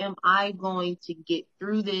 how am I going to get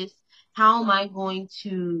through this? How am I going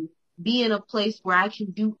to be in a place where I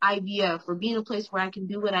can do IVF, or be in a place where I can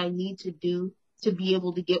do what I need to do to be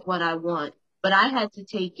able to get what I want? But I had to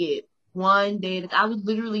take it one day. I would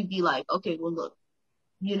literally be like, okay, well, look,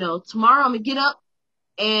 tomorrow I'm going to get up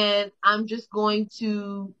and I'm just going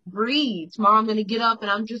to breathe. Tomorrow I'm going to get up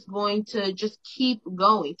and I'm just going to just keep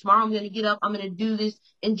going. Tomorrow I'm going to get up. I'm going to do this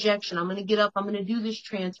injection. I'm going to get up. I'm going to do this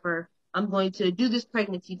transfer. I'm going to do this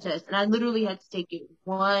pregnancy test. And I literally had to take it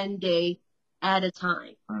one day at a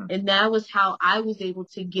time. And that was how I was able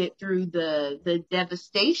to get through the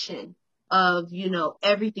devastation of, you know,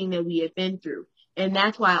 everything that we had been through. And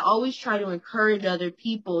that's why I always try to encourage other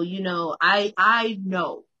people. You know, I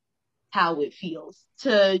know how it feels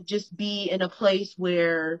to just be in a place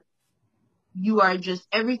where you are just,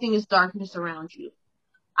 everything is darkness around you.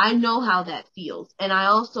 I know how that feels. And I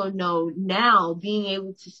also know now, being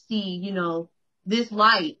able to see, you know, this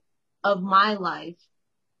light of my life,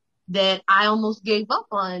 that I almost gave up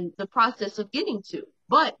on the process of getting to.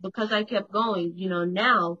 But because I kept going, you know,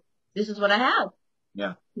 now this is what I have.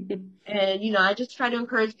 Yeah. And, you know, I just try to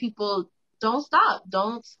encourage people, don't stop,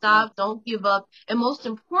 don't give up. And most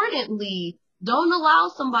importantly, don't allow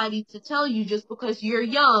somebody to tell you just because you're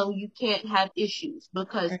young, you can't have issues.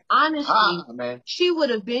 Because honestly, she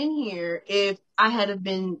would have been here if I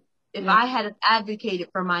had advocated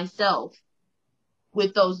for myself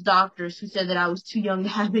with those doctors who said that I was too young to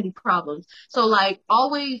have any problems. So like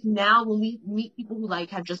always now when we meet people who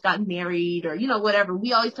like have just gotten married or, you know, whatever,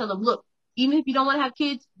 we always tell them, look, even if you don't want to have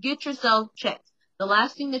kids, get yourself checked. The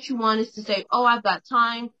last thing that you want is to say, oh, I've got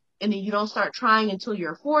time. And then you don't start trying until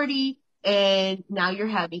you're 40 and now you're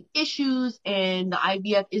having issues and the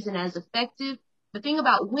IVF isn't as effective. The thing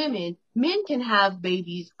about women, men can have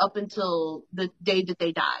babies up until the day that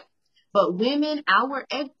they die. But women, our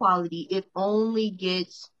egg quality, it only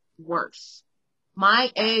gets worse.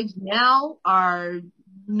 My eggs now are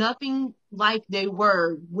nothing like they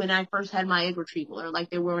were when I first had my egg retrieval or like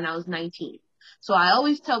they were when I was 19. So I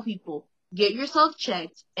always tell people, get yourself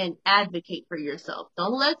checked and advocate for yourself.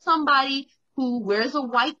 Don't let somebody who wears a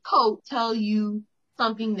white coat tell you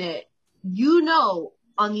something that you know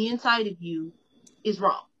on the inside of you is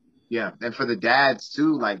wrong. Yeah. And for the dads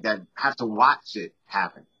too, like that have to watch it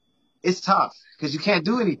happen. It's tough because you can't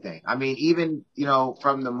do anything. I mean, even, you know,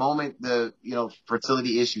 from the moment the, you know,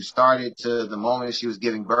 fertility issue started to the moment she was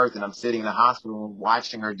giving birth and I'm sitting in the hospital and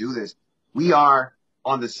watching her do this, we are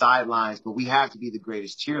on the sidelines, but we have to be the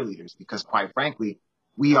greatest cheerleaders because quite frankly,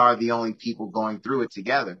 we are the only people going through it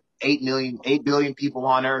together. 8 billion people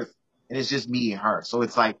on earth, and it's just me and her. So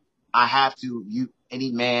it's like, I have to,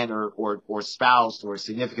 any man or spouse or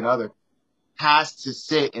significant other has to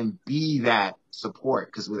sit and be that support.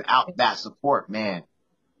 Because without that support, man,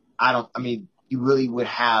 you really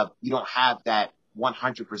you don't have that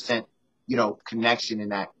 100%, you know, connection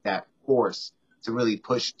and that force to really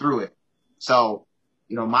push through it. So,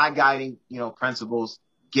 you know, my guiding, you know, principles,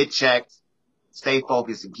 get checked, stay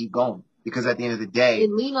focused and keep going. Because at the end of the day.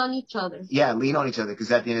 And lean on each other. Yeah, lean on each other.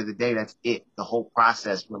 Because at the end of the day, that's it. The whole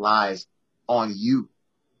process relies on you.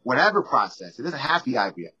 Whatever process, it doesn't have to be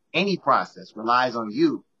IVF. Any process relies on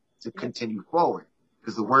you to continue forward.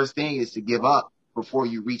 Because the worst thing is to give up before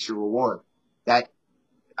you reach your reward.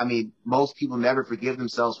 Most people never forgive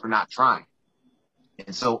themselves for not trying.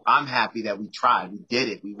 And so I'm happy that we tried. We did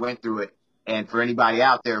it. We went through it. And for anybody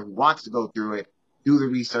out there who wants to go through it, do the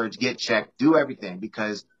research, get checked, do everything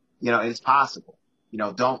because, you know, it's possible. You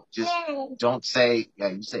know, don't say,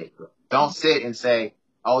 you say it, girl. Don't sit and say,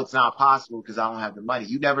 oh, it's not possible because I don't have the money.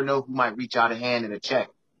 You never know who might reach out a hand and a check.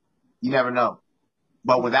 You never know.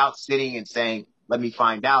 But without sitting and saying, let me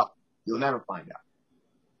find out, you'll never find out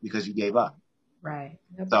because you gave up. Right.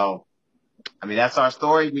 Yep. So, that's our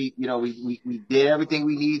story. We did everything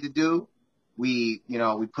we needed to do. We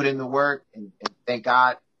put in the work and thank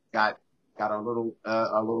God got our little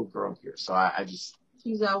girl here. So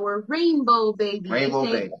she's our rainbow baby. Rainbow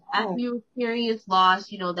baby. After you experience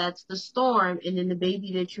loss, that's the storm. And then the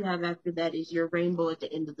baby that you have after that is your rainbow at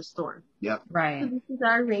the end of the storm. Yep. Right. So this is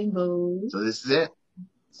our rainbow. So this is it.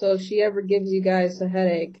 So if she ever gives you guys a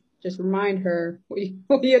headache, just remind her what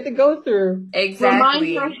you have to go through.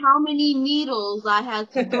 Exactly. Remind her how many needles I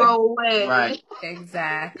had to throw away. Right.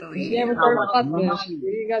 Exactly. She ever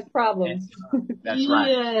you guys problems. That's right.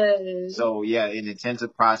 Yes. So yeah, an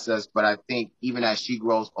intensive process, but I think even as she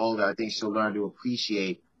grows older, I think she'll learn to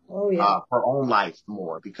appreciate her own life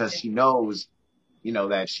more because she knows,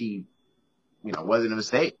 that she, wasn't a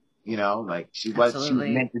mistake. She was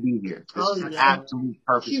meant to be here. This is an absolute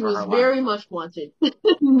purpose she for her life. She was very much wanted.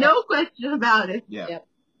 No question about it. Yeah. Yep.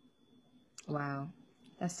 Wow.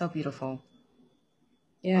 That's so beautiful.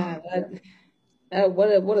 Yeah.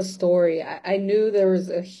 What a story. I knew there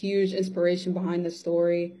was a huge inspiration behind the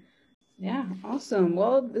story. Yeah. Awesome.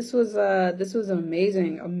 Well, this was an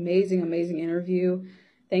amazing interview.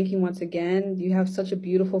 Thank you once again. You have such a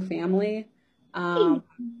beautiful family.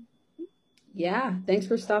 Yeah, thanks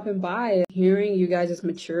for stopping by. Hearing you guys'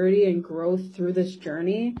 maturity and growth through this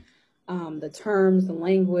journey, the terms, the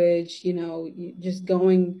language, just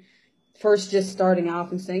going first, just starting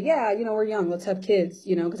off and saying, yeah, we're young, let's have kids,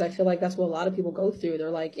 because I feel like that's what a lot of people go through.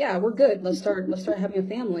 They're like, yeah, we're good. Let's start having a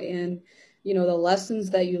family. And, the lessons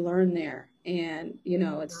that you learn there. And,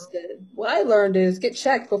 what I learned is get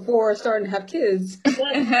checked before starting to have kids.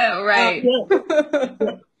 Right.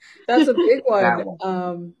 That's a big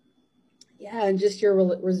one. Yeah, and just your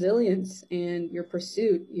resilience and your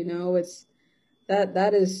pursuit, it's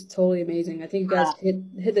that is totally amazing. I think you guys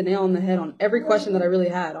hit the nail on the head on every question that I really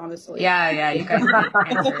had, honestly. Yeah, you guys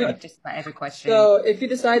answered just about every question. So if you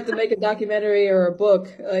decide to make a documentary or a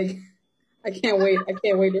book, like, I can't wait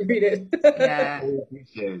to read it. Yeah.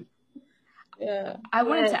 Yeah. I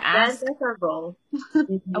wanted to ask. That's our goal.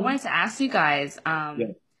 I wanted to ask you guys.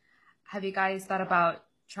 Have you guys thought about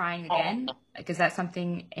trying again? Like, is that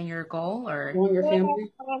something in your goal or your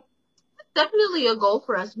family? Definitely a goal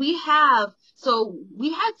for us. We had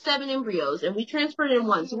 7 embryos and we transferred in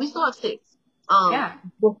 1, so we still have 6.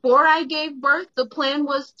 Before I gave birth, the plan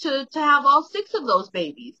was to have all 6 of those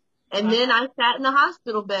babies. And then I sat in the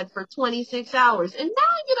hospital bed for 26 hours. And now,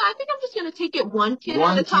 I think I'm just going to take it one kid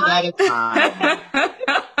at a time.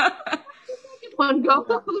 One go.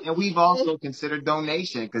 And we've also considered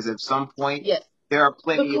donation, because at some point, there are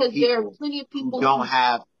plenty of people who don't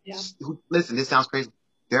have, listen, this sounds crazy.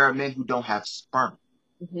 There are men who don't have sperm.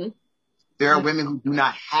 Mm-hmm. There are women who do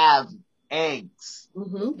not have eggs.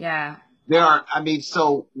 Mm-hmm. Yeah. There are,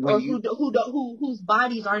 so when whose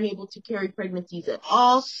bodies aren't able to carry pregnancies at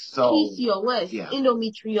all, PCOS,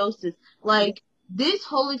 endometriosis. Like, this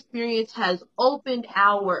whole experience has opened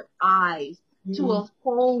our eyes to a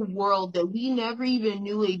whole world that we never even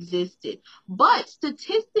knew existed. But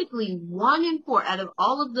statistically, 1 in 4 out of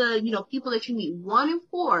all of the, people that you meet, 1 in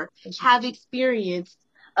 4 have experienced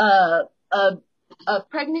a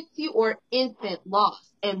pregnancy or infant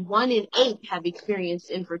loss, and 1 in 8 have experienced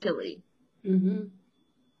infertility. Mm-hmm.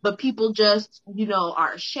 But people just,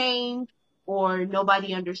 are ashamed, or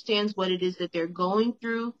nobody understands what it is that they're going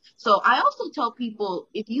through. So I also tell people,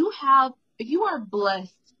 if you are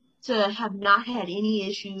blessed to have not had any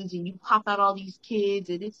issues and you pop out all these kids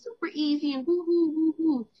and it's super easy and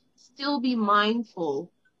woo-hoo, still be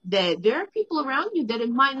mindful that there are people around you that it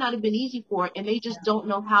might not have been easy for, and they just don't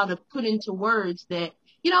know how to put into words that,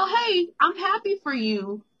 hey, I'm happy for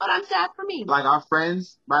you, but I'm sad for me. Like, our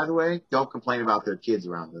friends, by the way, don't complain about their kids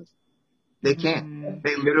around us. They can't.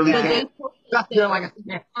 They literally can't.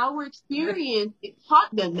 Our experience, it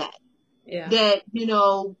taught them that. Yeah. That,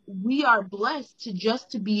 we are blessed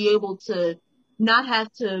to be able to not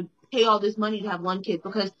have to pay all this money to have 1 kid.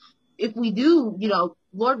 Because if we do,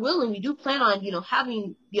 Lord willing, we do plan on,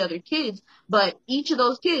 having the other kids, but each of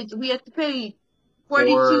those kids, we have to pay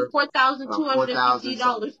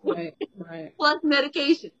 $4,250 right. plus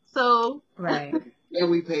medication. So. Right. And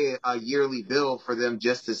we pay a yearly bill for them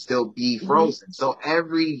just to still be frozen. Mm-hmm. So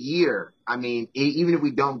every year, even if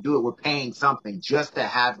we don't do it, we're paying something just to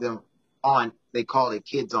have them on, they call it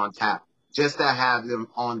kids on tap, just to have them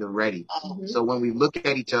on the ready. Mm-hmm. So when we look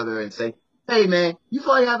at each other and say, hey, man, you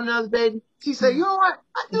feel like having another baby? She say, you know what?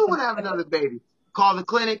 I do want to have another baby. Call the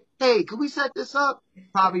clinic. Hey, can we set this up?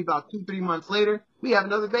 Probably about 2-3 months later, we have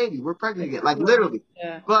another baby. We're pregnant again. Like, literally.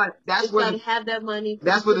 Yeah. But that's where to have that money.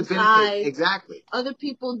 That's where the benefit. Exactly. Other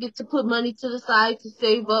people get to put money to the side to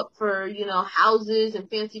save up for, houses and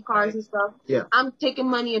fancy cars and stuff. Yeah. I'm taking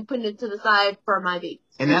money and putting it to the side for my baby.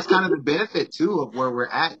 And that's kind of the benefit, too, of where we're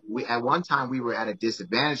at. At one time, we were at a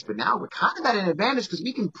disadvantage, but now we're kind of at an advantage because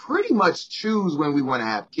we can pretty much choose when we want to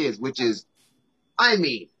have kids, which is,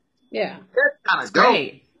 yeah, that's kind of dope.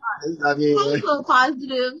 Great. Also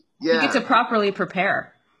positive. Yeah. You get to properly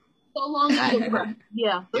prepare. So long as you're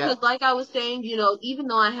because like I was saying, even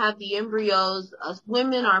though I have the embryos, us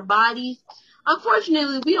women, our bodies,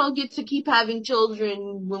 unfortunately, we don't get to keep having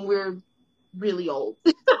children when we're really old.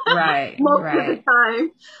 Right. Most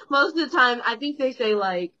of the time, I think they say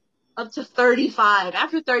like up to 35.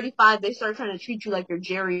 After 35, they start trying to treat you like you're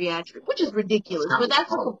geriatric, which is ridiculous. But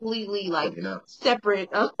that's a completely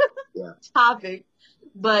separate topic.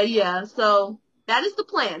 But yeah, so that is the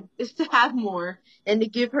plan, is to have more and to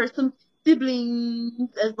give her some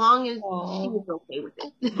siblings, as long as she was okay with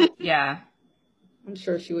it. Yeah. I'm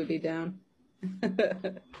sure she would be down.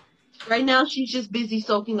 Right now, she's just busy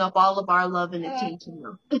soaking up all of our love and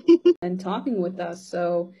attention. And talking with us.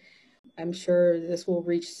 So I'm sure this will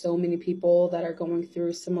reach so many people that are going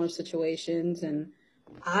through similar situations. And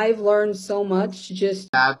I've learned so much. Just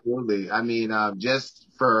absolutely. Just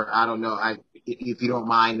for, I don't know, if you don't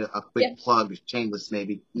mind a quick plug, shameless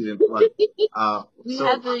maybe, even plug.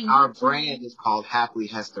 Our brand is called Happily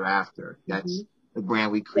Hester After. That's the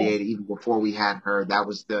brand we created even before we had her. That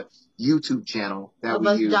was the YouTube channel that of we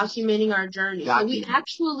us used. Documenting our journey. So we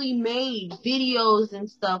actually made videos and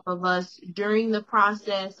stuff of us during the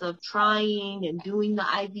process of trying and doing the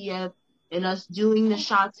IVF and us doing the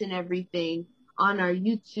shots and everything on our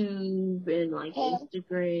YouTube and like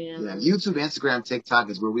Instagram. Yeah, YouTube, Instagram, TikTok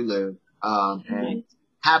is where we live. And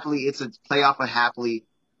Happily, it's a play off of Happily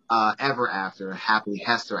Ever After, Happily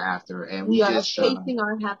Hester After, and we are just chasing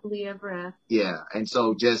our Happily Ever After. Yeah, and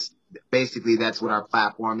so just basically that's what our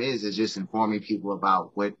platform is just informing people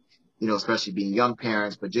about what, especially being young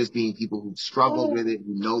parents, but just being people who struggle with it,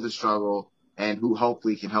 who know the struggle, and who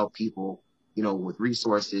hopefully can help people, with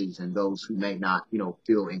resources and those who may not,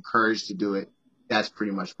 feel encouraged to do it. That's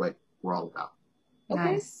pretty much what we're all about.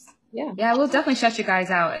 Nice. Yeah. Yeah, we'll definitely shout you guys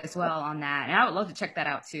out as well on that, and I would love to check that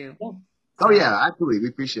out too. Yeah. Oh yeah, absolutely. We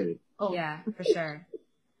appreciate it. Oh yeah, for sure.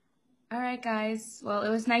 All right, guys. Well, it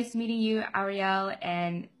was nice meeting you, Ariel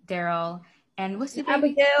and Daryl. And what's your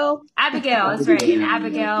baby? Abigail. Abigail, that's right. And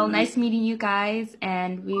Abigail, nice meeting you guys.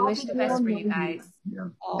 And we wish the best for you guys. Yeah.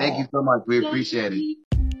 Thank you so much. We appreciate it.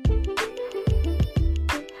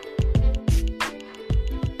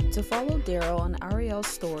 To follow Daryl and Ariel's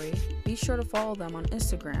story, be sure to follow them on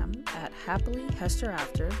Instagram at Happily Hester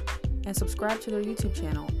After and subscribe to their YouTube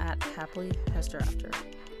channel at Happily Hester After.